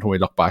trend when we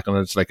look back on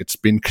it. It's like it's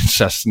been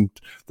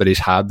consistent that he's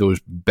had those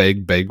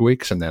big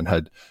weeks and then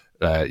had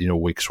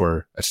weeks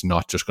where it's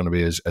not just going to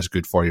be as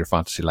good for your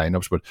fantasy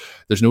lineups. But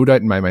there's no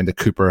doubt in my mind that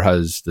Cooper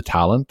has the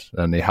talent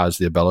and he has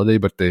the ability,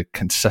 but the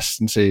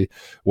consistency,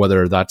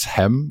 whether that's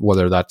him,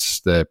 whether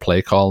that's the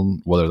play call,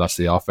 whether that's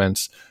the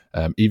offense,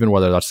 even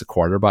whether that's the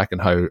quarterback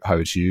and how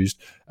it's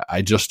used,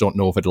 I just don't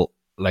know if it'll,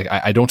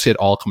 I don't see it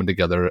all coming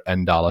together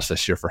in Dallas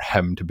this year for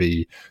him to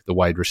be the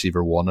wide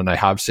receiver 1. And I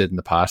have said in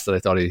the past that I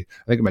think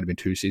it might have been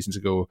 2 seasons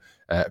ago,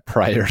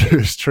 prior to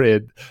his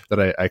trade,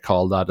 that I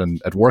called that,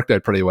 and it worked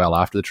out pretty well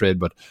after the trade,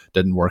 but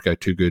didn't work out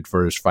too good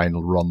for his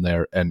final run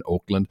there in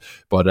Oakland.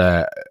 But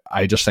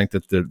I just think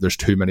that there's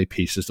too many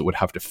pieces that would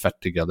have to fit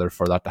together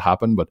for that to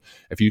happen. But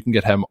if you can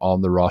get him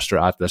on the roster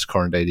at this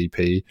current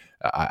ADP,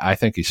 I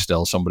think he's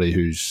still somebody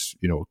who's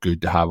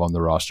good to have on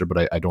the roster,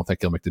 but I don't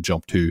think he'll make the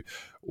jump to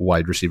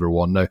wide receiver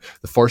 1. Now,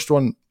 the first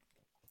one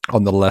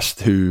on the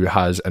list who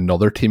has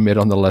another teammate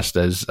on the list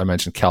is, I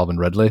mentioned Calvin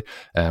Ridley.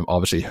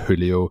 Obviously,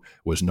 Julio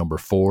was number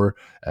 4.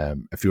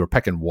 If you were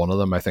picking one of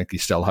them, I think you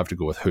still have to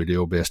go with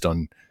Julio based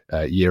on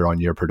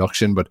year-on-year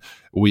production. But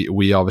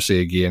we obviously,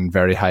 again,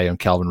 very high on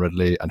Calvin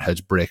Ridley and his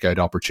breakout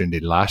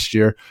opportunity last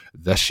year.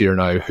 This year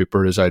now,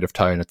 Hooper is out of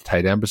town at the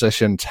tight end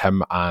position. It's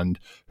him and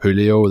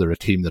Julio. They're a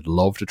team that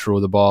love to throw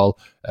the ball.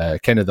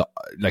 When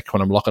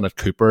I'm looking at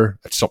Cooper,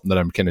 it's something that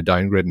I'm kind of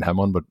downgrading him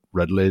on, but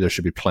Ridley, there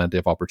should be plenty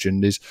of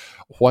opportunities.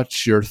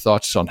 What's your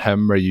thoughts on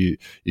him? Are you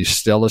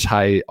still as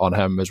high on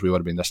him as we would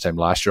have been this time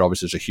last year?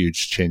 Obviously, there's a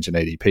huge change in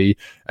ADP,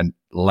 and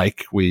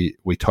like we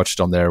touched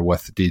on there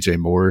with DJ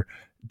Moore,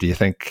 do you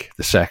think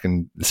the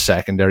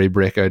secondary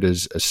breakout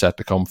is set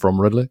to come from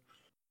Ridley?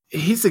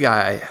 He's the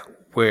guy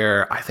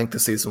where I think the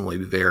season will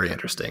be very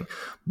interesting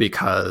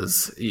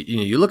because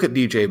you look at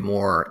DJ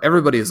Moore,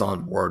 everybody is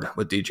on board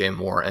with DJ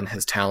Moore and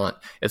his talent.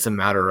 It's a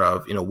matter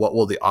of, what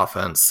will the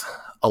offense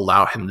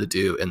allow him to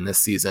do in this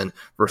season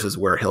versus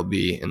where he'll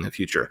be in the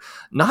future.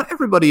 Not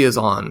everybody is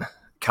on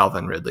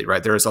Calvin Ridley,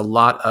 right? There's a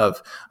lot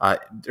of,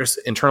 there's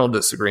internal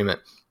disagreement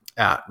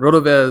at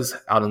RotoViz,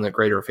 out in the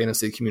greater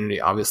fantasy community.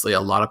 Obviously,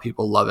 a lot of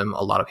people love him.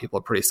 A lot of people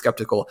are pretty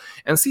skeptical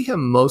and see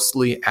him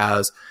mostly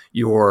as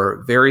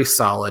your very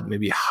solid,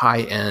 maybe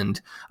high-end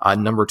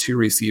number 2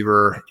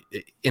 receiver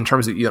in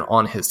terms of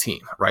on his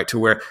team, right? To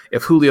where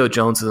if Julio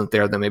Jones isn't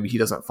there, then maybe he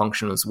doesn't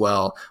function as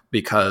well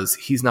because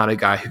he's not a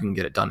guy who can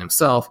get it done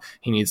himself.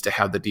 He needs to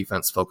have the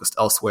defense focused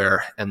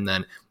elsewhere, and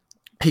then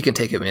he can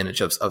take advantage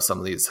of some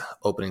of these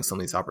openings, some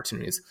of these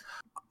opportunities.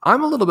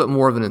 I'm a little bit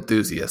more of an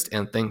enthusiast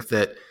and think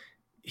that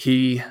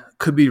he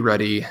could be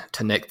ready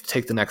to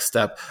take the next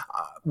step.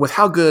 With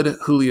how good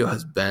Julio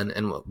has been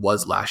and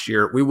was last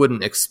year, we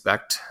wouldn't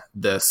expect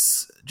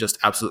this just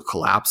absolute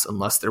collapse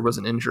unless there was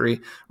an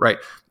injury, right?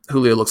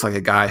 Julio looks like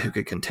a guy who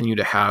could continue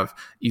to have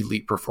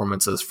elite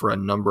performances for a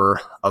number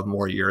of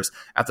more years.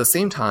 At the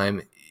same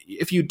time,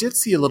 if you did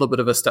see a little bit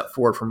of a step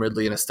forward from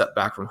Ridley and a step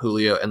back from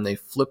Julio and they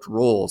flipped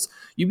roles,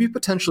 you'd be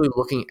potentially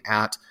looking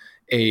at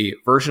a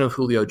version of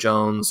Julio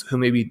Jones who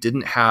maybe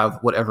didn't have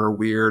whatever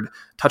weird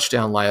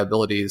touchdown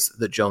liabilities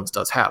that Jones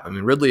does have. I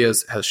mean, Ridley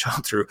has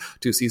shown through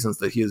 2 seasons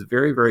that he is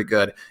very, very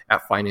good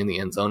at finding the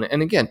end zone.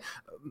 And again,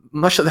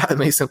 much of that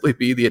may simply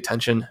be the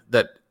attention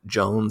that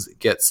Jones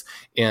gets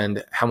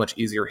and how much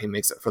easier he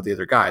makes it for the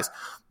other guys.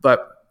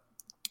 But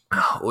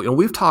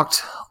we've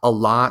talked a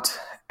lot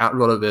at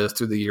RotoViz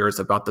through the years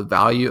about the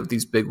value of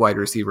these big wide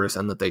receivers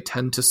and that they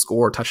tend to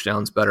score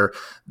touchdowns better,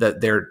 that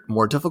they're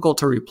more difficult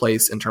to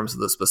replace in terms of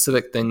the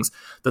specific things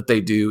that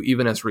they do,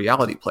 even as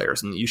reality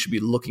players, and you should be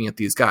looking at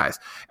these guys.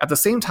 At the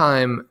same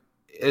time,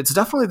 it's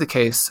definitely the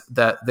case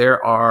that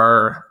there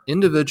are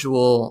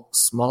individual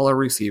smaller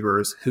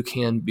receivers who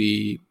can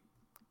be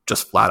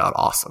just flat out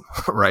awesome,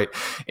 right?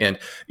 And,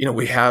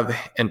 we have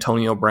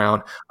Antonio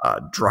Brown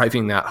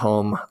driving that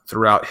home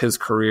throughout his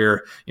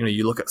career.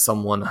 You look at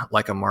someone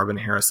like a Marvin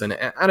Harrison,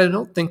 and I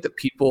don't think that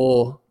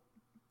people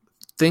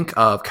think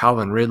of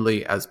Calvin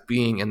Ridley as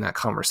being in that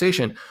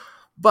conversation,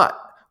 but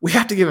we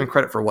have to give him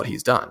credit for what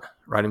he's done,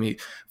 right? I mean,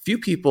 few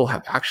people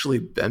have actually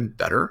been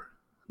better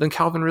than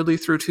Calvin Ridley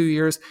through 2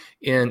 years.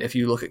 And if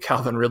you look at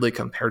Calvin Ridley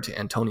compared to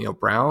Antonio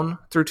Brown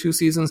through 2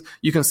 seasons,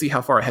 you can see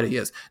how far ahead he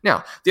is.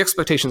 Now, the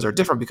expectations are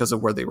different because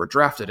of where they were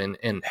drafted.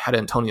 And had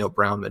Antonio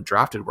Brown been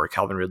drafted where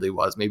Calvin Ridley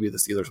was, maybe the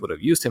Steelers would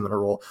have used him in a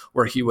role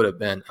where he would have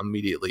been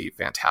immediately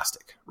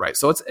fantastic, right?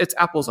 So it's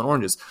apples and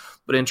oranges.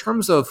 But in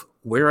terms of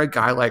where a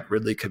guy like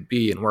Ridley could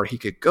be and where he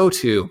could go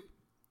to,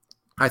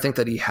 I think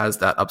that he has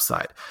that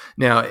upside.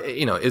 Now,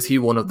 is he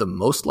one of the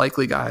most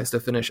likely guys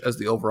to finish as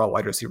the overall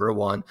wide receiver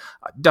 1?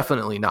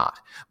 Definitely not.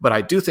 But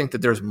I do think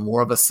that there's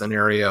more of a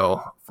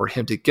scenario for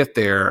him to get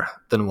there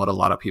than what a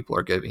lot of people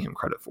are giving him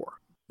credit for.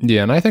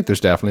 Yeah, and I think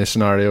there's definitely a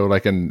scenario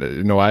like,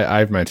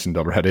 I've mentioned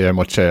already how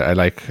much I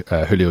like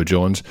Julio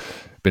Jones.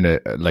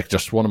 Been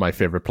just one of my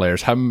favorite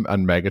players. Him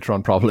and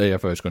Megatron probably,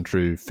 if I was going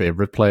through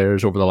favorite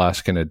players over the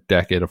last kind of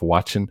decade of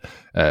watching,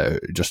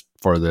 just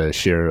for the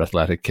sheer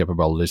athletic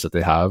capabilities that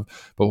they have.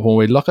 But when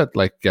we look at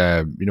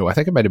I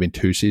think it might have been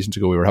 2 seasons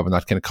ago, we were having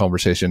that kind of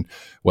conversation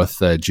with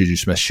Juju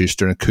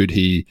Smith-Schuster, and could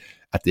he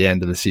at the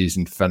end of the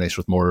season finish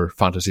with more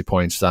fantasy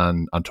points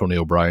than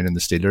Antonio Brown and the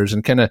Steelers?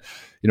 And kind of,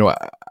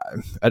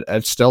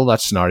 it's still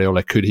that scenario,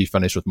 like, could he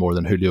finish with more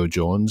than Julio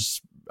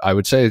Jones? I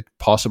would say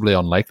possibly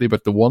unlikely,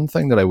 but the one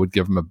thing that I would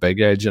give him a big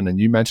edge in, and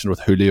you mentioned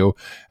with Julio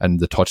and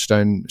the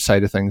touchdown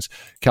side of things,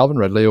 Calvin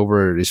Ridley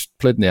he's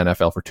played in the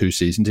NFL for 2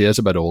 seasons. He is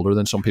a bit older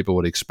than some people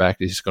would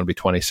expect. He's going to be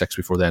 26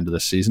 before the end of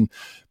this season,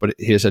 but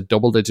he has a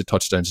double-digit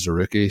touchdowns as a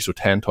rookie, so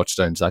 10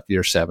 touchdowns that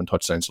year, 7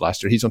 touchdowns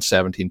last year. He's on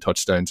 17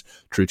 touchdowns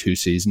through 2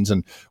 seasons,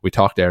 and we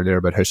talked earlier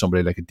about how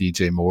somebody like a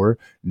DJ Moore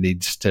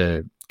needs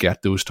to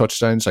get those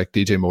touchdowns. Like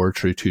DJ Moore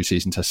through 2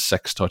 seasons has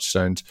 6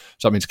 touchdowns.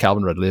 So that means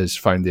Calvin Ridley has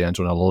found the end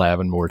zone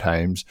 11 more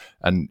times.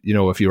 And,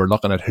 if you were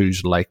looking at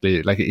who's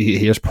likely, like,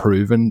 he has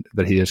proven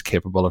that he is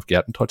capable of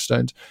getting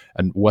touchdowns.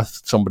 And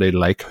with somebody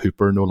like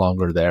Hooper no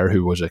longer there,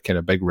 who was a kind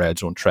of big red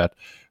zone threat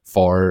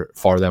for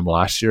them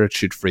last year, it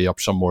should free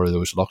up some more of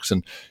those looks.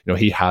 And,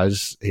 he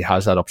has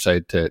that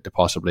upside to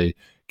possibly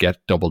get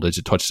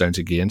double-digit touchdowns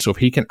again. So if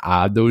he can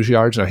add those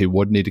yards, now he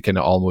would need to kind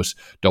of almost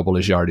double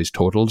his yardage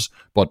totals,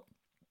 but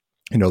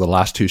the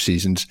last 2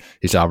 seasons,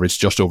 he's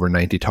averaged just over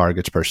 90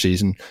 targets per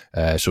season.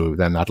 So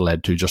then that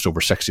led to just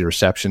over 60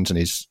 receptions, and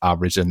he's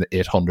averaged in the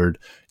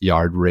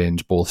 800-yard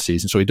range both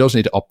seasons. So he does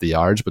need to up the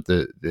yards, but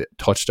the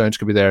touchdowns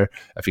could be there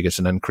if he gets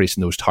an increase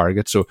in those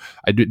targets. So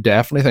I do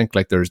definitely think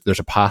like there's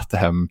a path to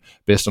him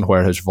based on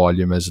where his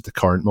volume is at the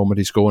current moment.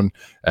 He's going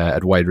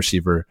at wide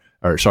receiver,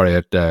 at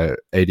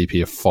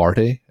ADP of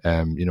 40,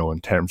 in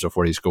terms of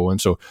where he's going.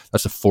 So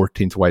that's the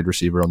 14th wide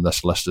receiver on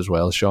this list as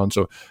well, Sean.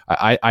 So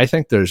I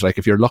think there's, like,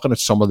 if you're looking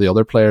at some of the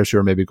other players who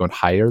are maybe going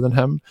higher than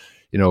him,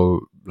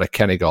 like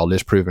Kenny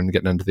Gallday's proven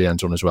getting into the end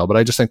zone as well. But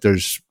I just think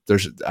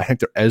I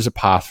think there is a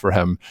path for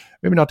him,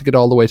 maybe not to get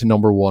all the way to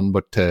number 1,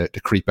 but to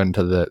creep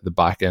into the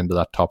back end of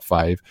that top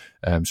 5.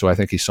 So I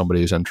think he's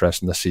somebody who's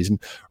interested in this season.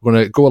 We're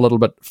going to go a little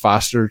bit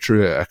faster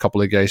through a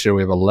couple of guys here.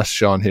 We have a list,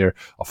 Sean, here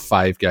of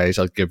 5 guys.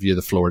 I'll give you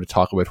the floor to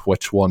talk about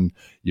which one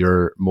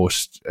you're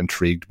most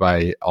intrigued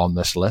by on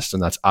this list,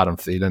 and that's Adam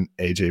Thielen,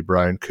 AJ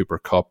Brown, Cooper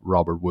Kupp,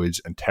 Robert Woods,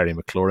 and Terry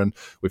McLaurin.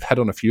 We've hit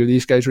on a few of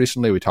these guys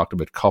recently. We talked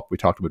about Kupp, we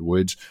talked about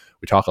Woods,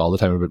 we talk all the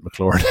time about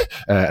McLaurin,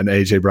 and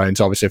AJ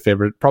Brown's obviously a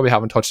favourite. Probably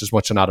haven't touched as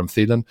much on Adam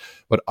Thielen,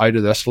 but out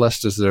of this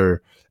list, is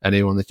there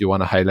anyone that you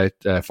want to highlight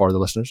for the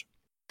listeners?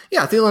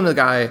 Yeah, Thielen, a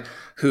guy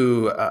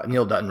who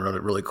Neil Dutton wrote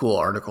a really cool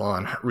article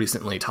on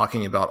recently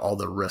talking about all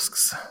the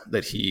risks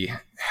that he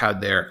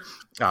had there.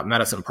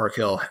 Madison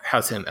Parkhill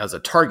has him as a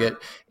target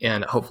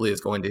and hopefully is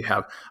going to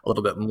have a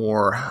little bit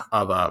more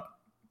of a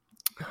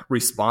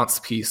response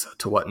piece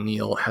to what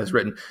Neil has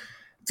written.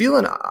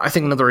 Thielen, I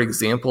think, another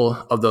example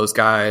of those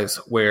guys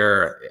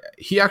where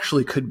he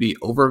actually could be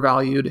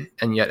overvalued.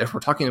 And yet, if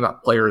we're talking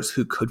about players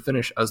who could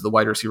finish as the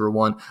wide receiver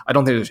 1, I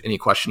don't think there's any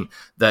question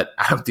that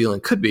Adam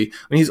Thielen could be.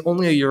 I mean, he's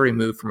only a year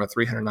removed from a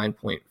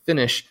 309-point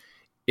finish.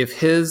 If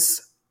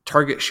his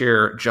target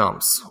share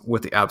jumps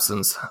with the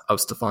absence of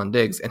Stephon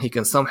Diggs, and he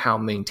can somehow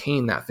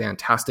maintain that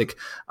fantastic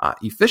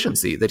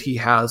efficiency that he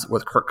has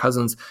with Kirk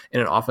Cousins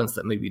in an offense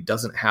that maybe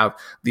doesn't have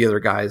the other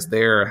guys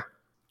there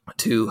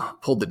to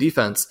pull the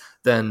defense,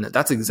 then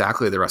that's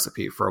exactly the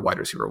recipe for a wide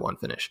receiver 1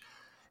 finish.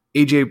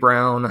 AJ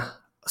Brown,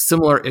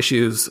 similar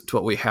issues to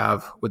what we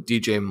have with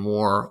DJ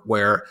Moore,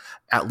 where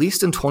at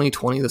least in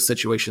 2020, the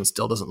situation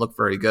still doesn't look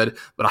very good.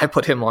 But I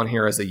put him on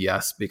here as a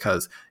yes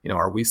because,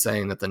 are we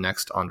saying that the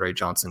next Andre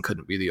Johnson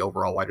couldn't be the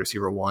overall wide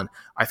receiver one?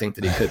 I think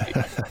that he could be.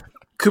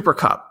 Cooper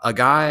Kupp, a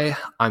guy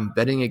I'm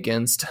betting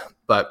against,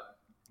 but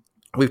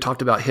we've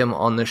talked about him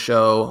on the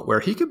show where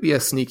he could be a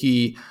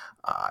sneaky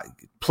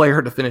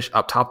player to finish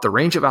up top. The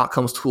range of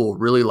outcomes tool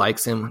really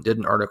likes him, did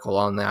an article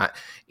on that.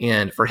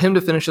 And for him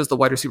to finish as the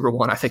wide receiver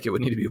one, I think it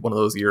would need to be one of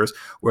those years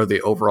where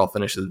the overall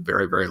finish is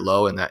very, very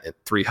low in that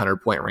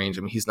 300-point range.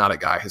 I mean, he's not a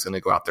guy who's going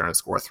to go out there and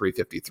score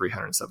 350,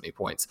 370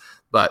 points,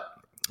 but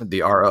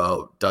the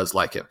RO does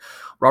like him.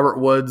 Robert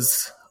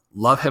Woods,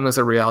 love him as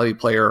a reality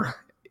player.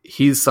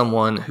 He's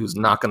someone who's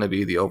not going to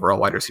be the overall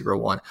wide receiver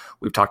one.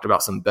 We've talked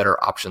about some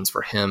better options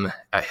for him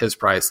at his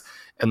price.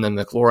 And then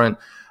McLaurin,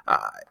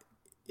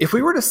 if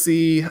we were to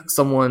see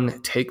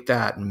someone take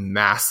that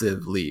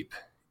massive leap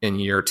in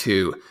year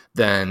 2,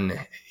 then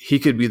he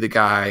could be the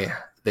guy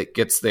that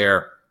gets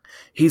there.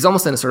 He's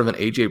almost in a sort of an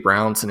AJ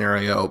Brown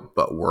scenario,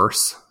 but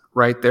worse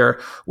right there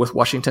with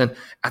Washington.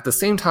 At the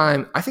same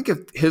time, I think if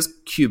his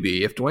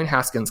QB, if Dwayne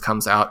Haskins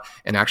comes out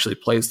and actually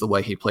plays the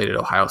way he played at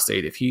Ohio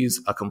State, if he's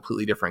a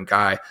completely different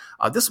guy,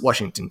 this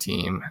Washington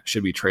team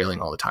should be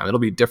trailing all the time. It'll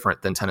be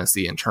different than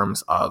Tennessee in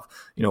terms of,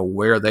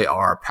 where they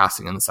are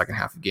passing in the second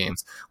half of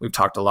games. We've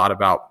talked a lot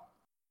about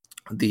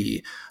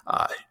the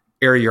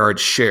air yard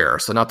share.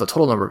 So not the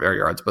total number of air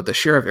yards, but the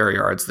share of air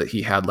yards that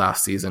he had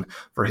last season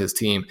for his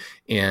team.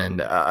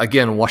 And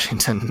again,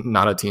 Washington,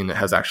 not a team that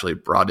has actually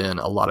brought in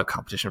a lot of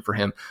competition for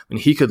him. I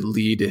mean, he could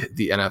lead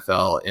the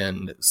NFL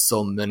in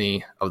so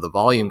many of the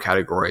volume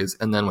categories.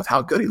 And then with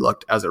how good he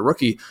looked as a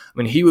rookie, I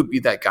mean, he would be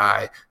that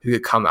guy who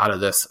could come out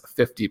of this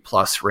 50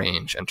 plus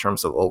range in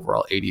terms of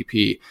overall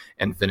ADP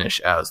and finish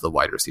as the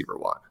wide receiver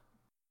one.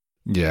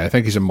 Yeah, I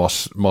think he's a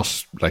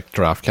must like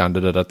draft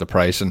candidate at the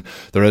price, and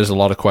there is a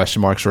lot of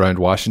question marks around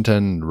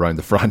Washington, around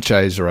the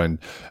franchise, around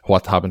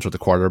what happens with the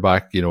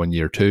quarterback, in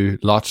year 2.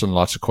 Lots and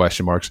lots of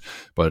question marks.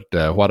 But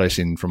what I've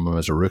seen from him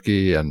as a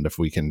rookie, and if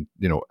we can,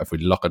 if we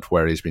look at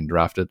where he's been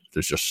drafted,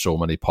 there's just so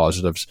many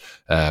positives.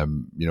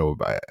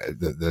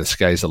 The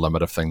sky's the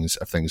limit if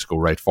things go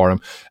right for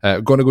him.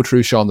 Going to go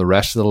through, Sean, the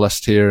rest of the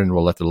list here, and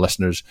we'll let the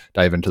listeners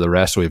dive into the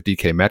rest. So we have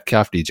DK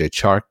Metcalf, DJ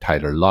Chark,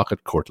 Tyler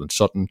Lockett, Cortland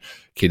Sutton,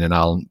 Keenan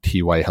Allen,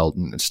 T.Y.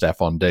 Hilton, and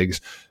Stephon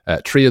Diggs.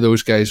 3 of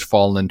those guys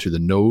falling into the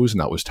nose, and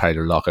that was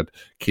Tyler Lockett,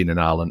 Keenan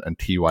Allen, and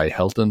T.Y.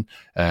 Hilton.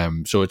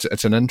 So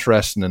it's an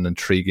interesting and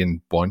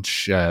intriguing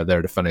bunch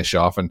there to finish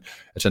off, and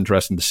it's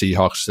interesting the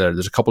Seahawks there.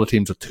 There's a couple of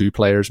teams with 2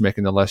 players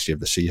making the list. You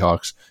have the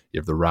Seahawks, you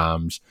have the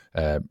Rams,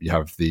 you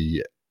have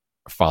the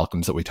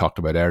Falcons that we talked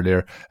about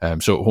earlier.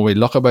 So when we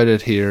look about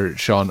it here,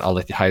 Sean, I'll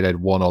let you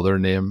highlight one other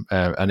name.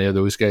 Any of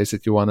those guys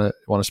that you want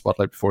to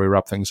spotlight before we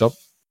wrap things up?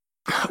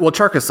 Well,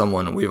 Chark is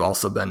someone we've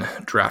also been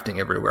drafting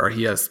everywhere.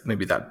 He has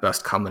maybe that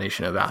best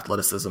combination of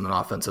athleticism and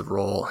offensive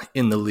role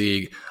in the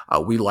league.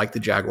 We like the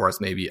Jaguars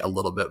maybe a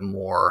little bit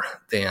more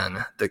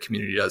than the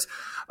community does.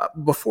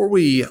 Before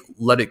we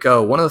let it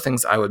go, one of the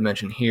things I would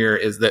mention here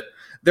is that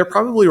there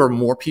probably were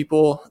more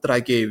people that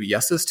I gave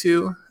yeses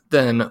to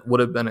than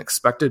would have been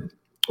expected.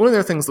 One of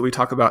the things that we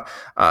talk about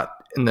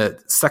in the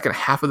second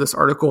half of this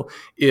article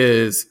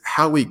is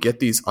how we get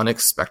these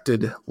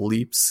unexpected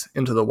leaps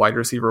into the wide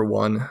receiver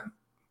one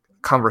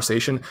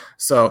conversation.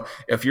 So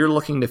if you're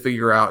looking to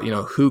figure out,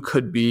 who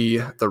could be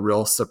the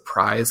real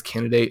surprise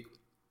candidate,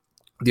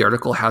 the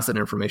article has that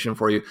information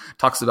for you.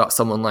 Talks about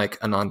someone like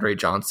an Andre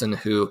Johnson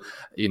who,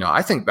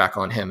 I think back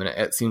on him and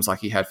it seems like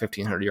he had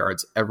 1,500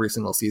 yards every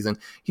single season.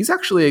 He's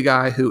actually a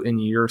guy who in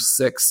year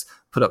 6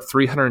 put up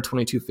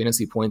 322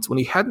 fantasy points when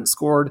he hadn't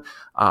scored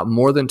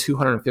more than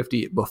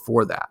 250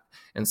 before that.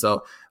 And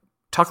so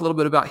talk a little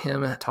bit about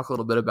him, talk a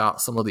little bit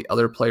about some of the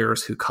other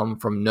players who come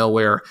from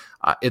nowhere.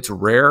 It's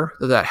rare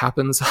that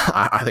happens.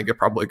 I think it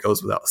probably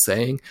goes without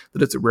saying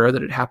that it's rare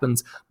that it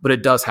happens, but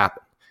it does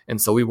happen. And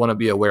so we want to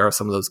be aware of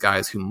some of those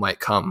guys who might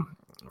come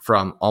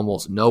from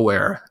almost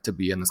nowhere to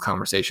be in this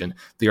conversation.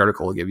 The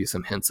article will give you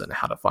some hints on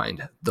how to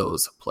find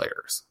those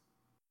players.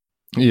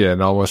 Yeah,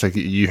 and almost like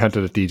you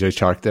hinted at DJ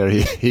Chark there.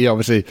 He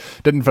obviously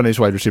didn't finish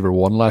wide receiver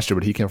 1 last year,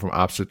 but he came from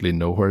absolutely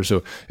nowhere.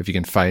 So if you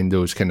can find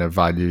those kind of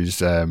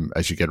values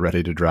as you get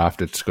ready to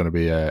draft, it's going to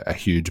be a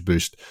huge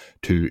boost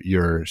to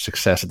your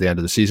success at the end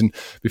of the season.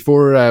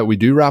 Before we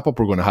do wrap up,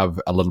 we're going to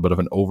have a little bit of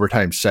an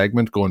overtime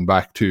segment going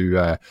back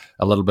to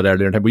a little bit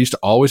earlier in time. We used to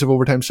always have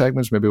overtime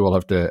segments. Maybe we'll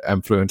have to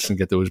influence and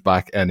get those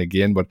back in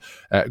again. But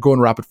going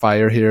rapid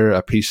fire here,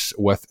 a piece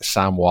with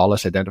Sam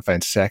Wallace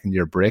identifying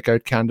second-year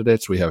breakout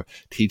candidates. We have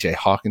TJ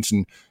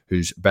Hawkinson,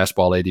 whose best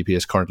ball ADP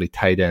is currently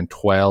tight end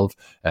 12.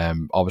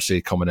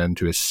 Obviously coming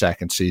into his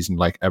second season,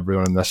 like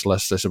everyone on this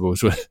list, I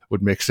suppose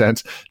would make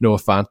sense. Noah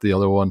Fant, the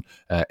other one,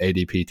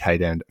 ADP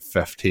tight end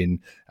 15.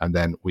 And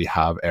then we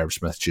have Irv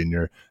Smith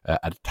Jr.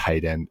 At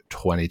tight end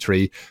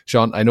 23.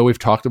 Sean, I know we've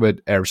talked about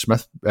Irv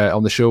Smith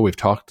on the show. We've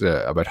talked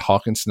about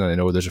Hawkinson, and I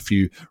know there's a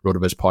few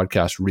RotoViz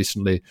podcasts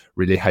recently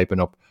really hyping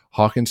up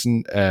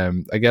Hawkinson.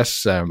 I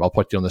guess I'll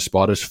put you on the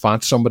spot. Is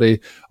Fant somebody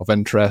of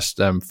interest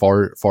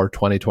for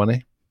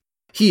 2020?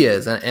 He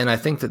is, and I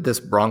think that this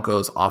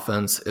Broncos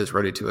offense is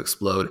ready to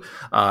explode,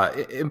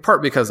 in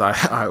part because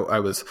I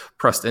was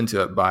pressed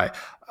into it by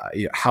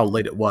how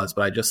late it was,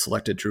 but I just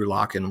selected Drew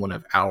Lock in one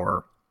of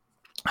our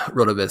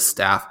RotoViz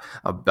staff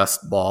of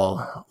best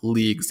ball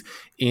leagues.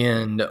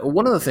 And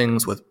one of the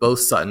things with both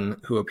Sutton,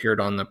 who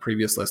appeared on the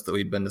previous list that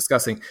we'd been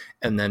discussing,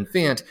 and then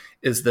Fant,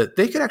 is that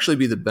they could actually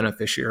be the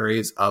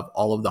beneficiaries of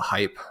all of the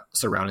hype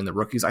surrounding the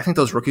rookies. I think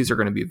those rookies are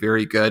going to be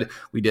very good.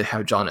 We did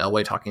have John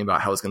Elway talking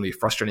about how it's going to be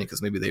frustrating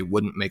because maybe they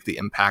wouldn't make the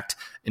impact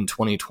in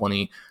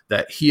 2020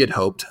 that he had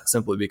hoped,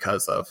 simply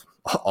because of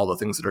all the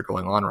things that are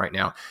going on right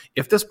now.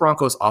 If this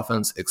Broncos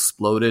offense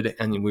exploded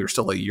and we were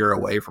still a year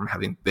away from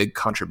having big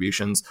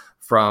contributions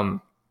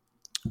from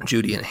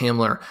Jeudy and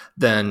Hamler,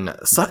 then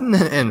Sutton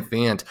and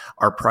Fant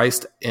are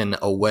priced in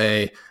a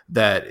way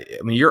that,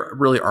 I mean, you're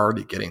really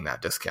already getting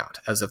that discount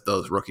as if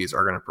those rookies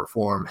are going to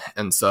perform.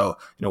 And so,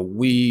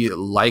 we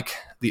like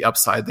the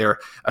upside there,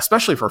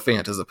 especially for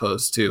Fant as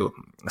opposed to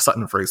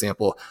Sutton, for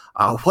example.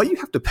 What you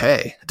have to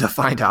pay to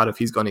find out if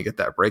he's going to get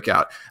that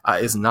breakout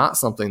is not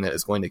something that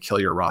is going to kill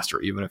your roster,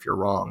 even if you're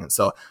wrong. And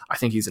so I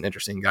think he's an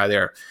interesting guy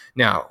there.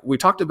 Now, we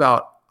talked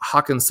about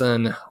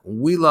Hawkinson.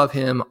 We love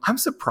him. I'm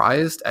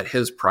surprised at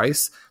his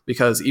price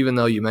because even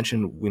though you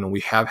mentioned, we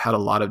have had a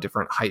lot of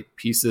different hype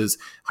pieces,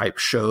 hype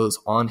shows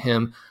on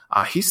him,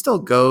 he still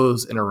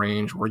goes in a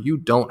range where you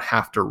don't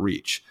have to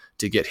reach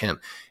to get him.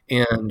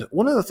 And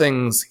one of the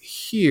things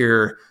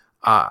here,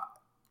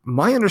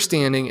 my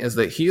understanding is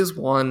that he is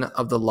one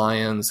of the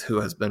Lions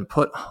who has been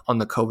put on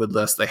the COVID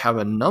list. They have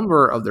a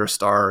number of their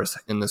stars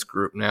in this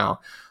group now.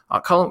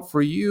 Colin,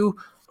 for you,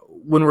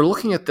 when we're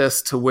looking at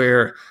this to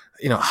where,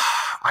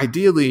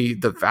 ideally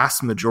the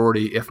vast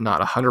majority, if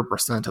not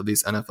 100% of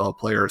these NFL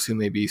players who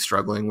may be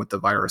struggling with the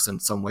virus in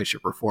some way,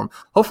 shape, or form,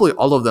 hopefully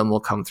all of them will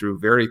come through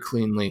very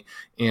cleanly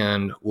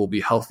and will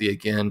be healthy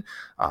again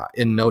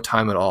in no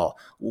time at all.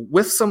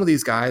 With some of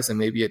these guys, and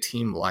maybe a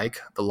team like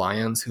the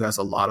Lions who has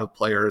a lot of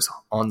players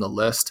on the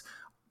list,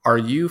 are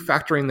you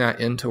factoring that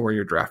into where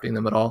you're drafting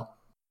them at all?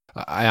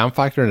 I am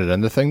factoring it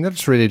in. The thing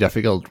that's really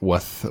difficult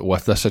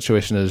with this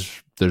situation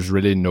is there's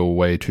really no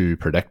way to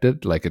predict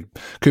it. Like, it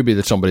could be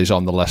that somebody's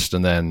on the list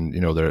and then,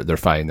 they're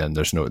fine and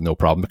there's no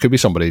problem. It could be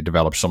somebody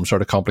develops some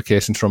sort of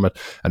complications from it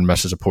and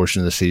misses a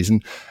portion of the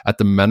season. At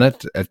the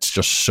minute, it's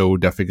just so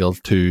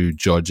difficult to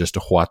judge as to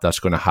what that's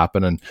going to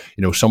happen. And,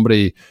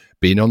 somebody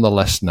being on the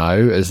list now,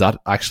 is that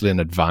actually an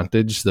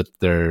advantage that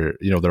they're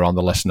on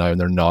the list now and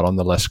they're not on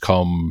the list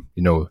come,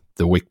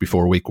 the week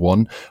before week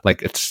one?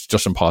 Like, it's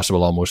just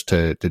impossible almost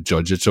to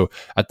judge it. So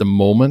at the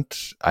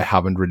moment, I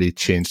haven't really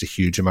changed a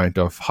huge amount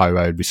of how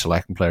I would be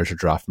selecting players or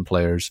drafting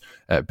players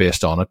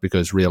based on it,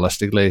 because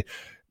realistically,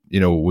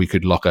 we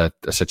could look at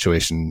a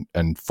situation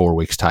in 4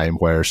 weeks' time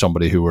where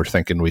somebody who we're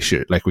thinking we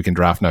can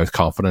draft now with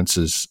confidence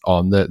is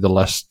on the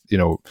list,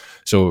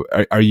 So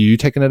are you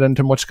taking it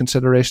into much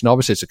consideration?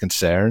 Obviously, it's a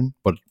concern,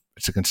 but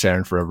it's a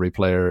concern for every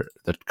player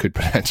that could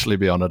potentially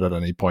be on it at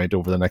any point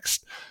over the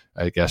next,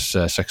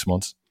 6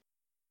 months.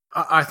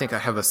 I think I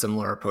have a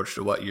similar approach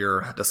to what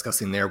you're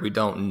discussing there. We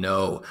don't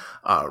know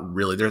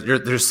really.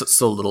 There's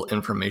so little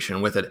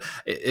information with it.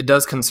 It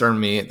does concern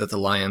me that the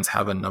Lions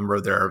have a number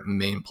of their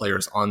main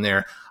players on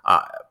there.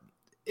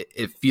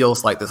 It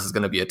feels like this is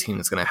going to be a team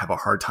that's going to have a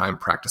hard time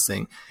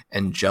practicing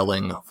and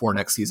gelling for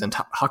next season.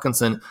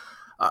 Hawkinson,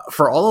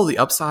 for all of the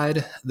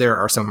upside, there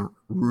are some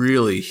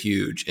really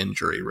huge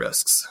injury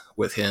risks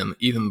with him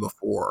even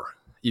before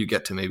you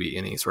get to maybe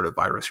any sort of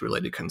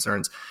virus-related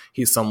concerns.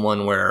 He's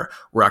someone where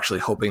we're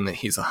actually hoping that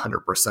he's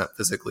 100%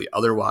 physically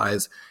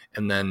otherwise,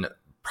 and then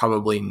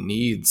probably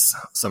needs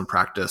some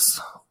practice,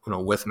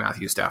 with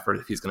Matthew Stafford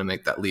if he's going to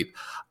make that leap.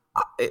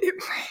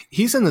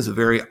 He's in this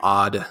very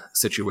odd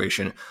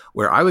situation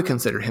where I would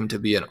consider him to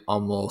be an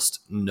almost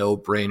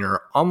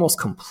no-brainer, almost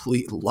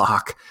complete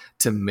lock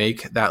to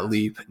make that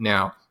leap.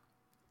 Now,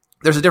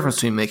 there's a difference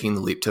between making the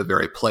leap to a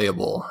very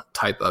playable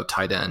type of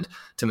tight end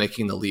to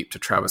making the leap to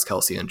Travis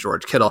Kelce and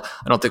George Kittle.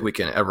 I don't think we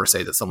can ever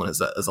say that someone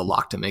is a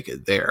lock to make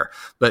it there,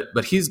 but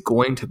he's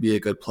going to be a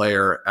good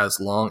player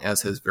as long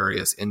as his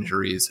various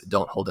injuries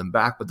don't hold him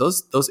back. But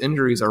those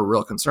injuries are a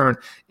real concern,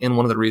 and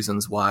one of the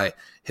reasons why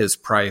his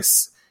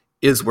price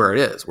is where it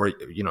is, where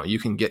you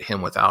can get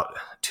him without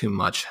too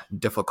much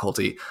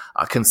difficulty.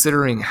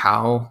 Considering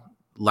how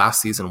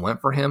last season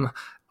went for him,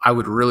 I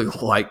would really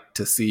like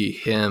to see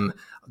him,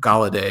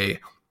 Golladay,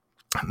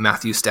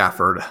 Matthew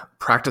Stafford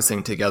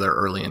practicing together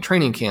early in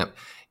training camp.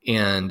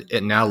 And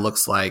it now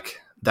looks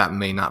like that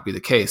may not be the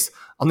case.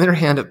 On the other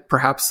hand,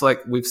 perhaps like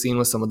we've seen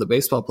with some of the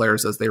baseball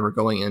players as they were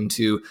going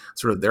into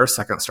sort of their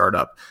second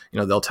startup,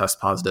 they'll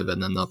test positive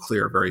and then they'll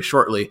clear very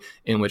shortly,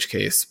 in which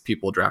case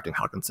people drafting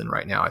Hockenson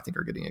right now, I think,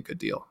 are getting a good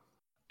deal.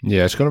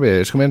 Yeah, it's going to be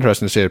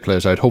interesting to see how it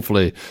plays out.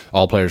 Hopefully,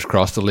 all players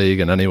across the league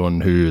and anyone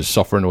who is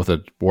suffering with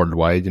it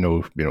worldwide,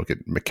 can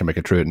make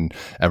it through it, and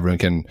everyone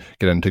can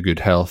get into good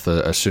health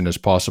as soon as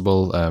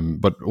possible.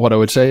 But what I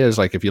would say is,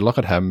 like, if you look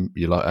at him,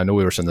 I know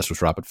we were saying this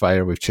was rapid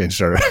fire. We've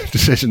changed our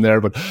decision there,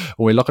 but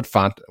when we look at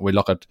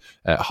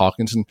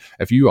Hockenson,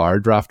 if you are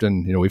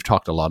drafting, we've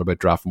talked a lot about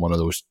drafting one of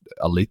those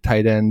elite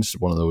tight ends,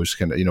 one of those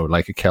kind of,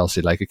 like a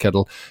Kelsey, like a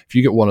Kittle. If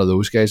you get one of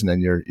those guys and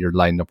then you're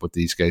lined up with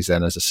these guys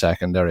then as a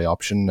secondary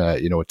option,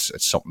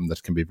 it's something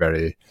that can be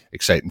very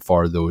exciting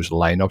for those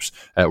lineups.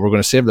 We're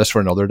going to save this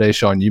for another day.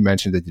 Sean, you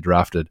mentioned that you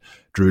drafted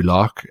Drew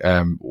Lock.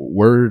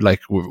 We're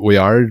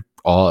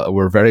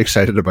very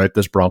excited about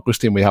this Broncos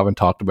team. We haven't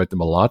talked about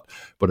them a lot,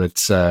 but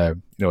it's at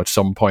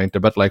some point, a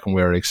bit like when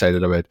we were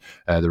excited about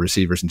the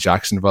receivers in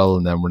Jacksonville,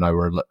 and then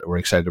we're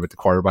excited about the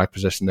quarterback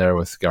position there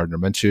with Gardner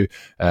Minshew.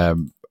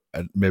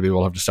 Maybe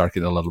we'll have to start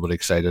getting a little bit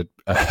excited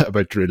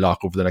about Drew Lock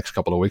over the next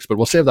couple of weeks, but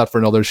we'll save that for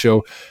another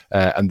show.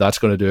 And that's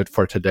going to do it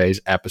for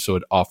today's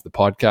episode of the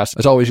podcast.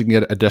 As always, you can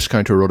get a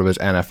discount to RotoViz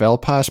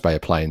NFL Pass by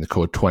applying the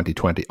code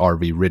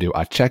 2020RVRadio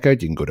at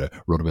checkout. You can go to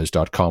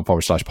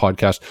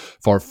rotoviz.com/podcast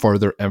for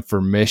further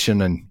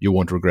information, and you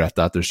won't regret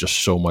that. There's just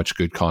so much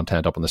good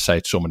content up on the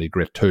site, so many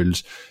great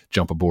tools.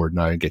 Jump aboard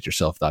now and get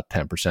yourself that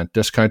 10%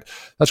 discount.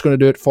 That's going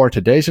to do it for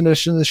today's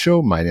edition of the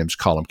show. My name's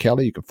Colm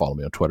Kelly. You can follow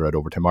me on Twitter at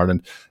Overtime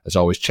Ireland. As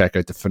always, check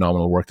out the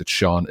phenomenal work that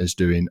Sean is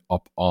doing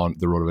up on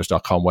the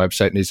rotoviz.com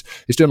website, and he's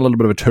doing a little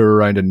bit of a tour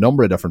around a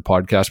number of different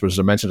podcasts, but as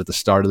I mentioned at the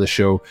start of the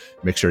show,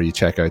 make sure you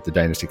check out the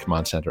Dynasty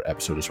Command Center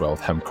episode as well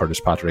with him,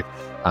 Curtis Patrick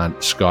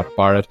and Scott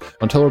Barrett.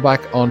 Until we're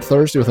back on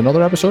Thursday with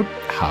another episode,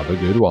 have a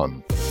good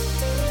one.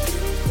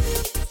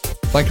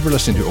 Thank you for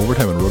listening to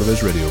Overtime on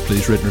RotoViz Radio.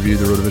 Please rate and review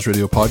the RotoViz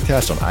Radio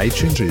podcast on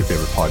iTunes or your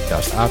favorite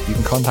podcast app. You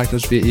can contact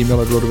us via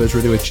email at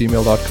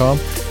rotovizradio@gmail.com.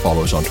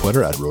 Follow us on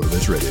Twitter at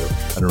RotoViz Radio.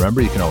 And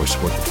remember, you can always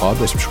support the pod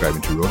by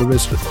subscribing to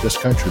RotoViz with a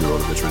discount through the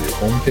RotoViz Radio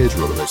homepage,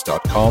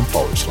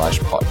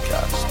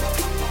 rotoviz.com/podcast.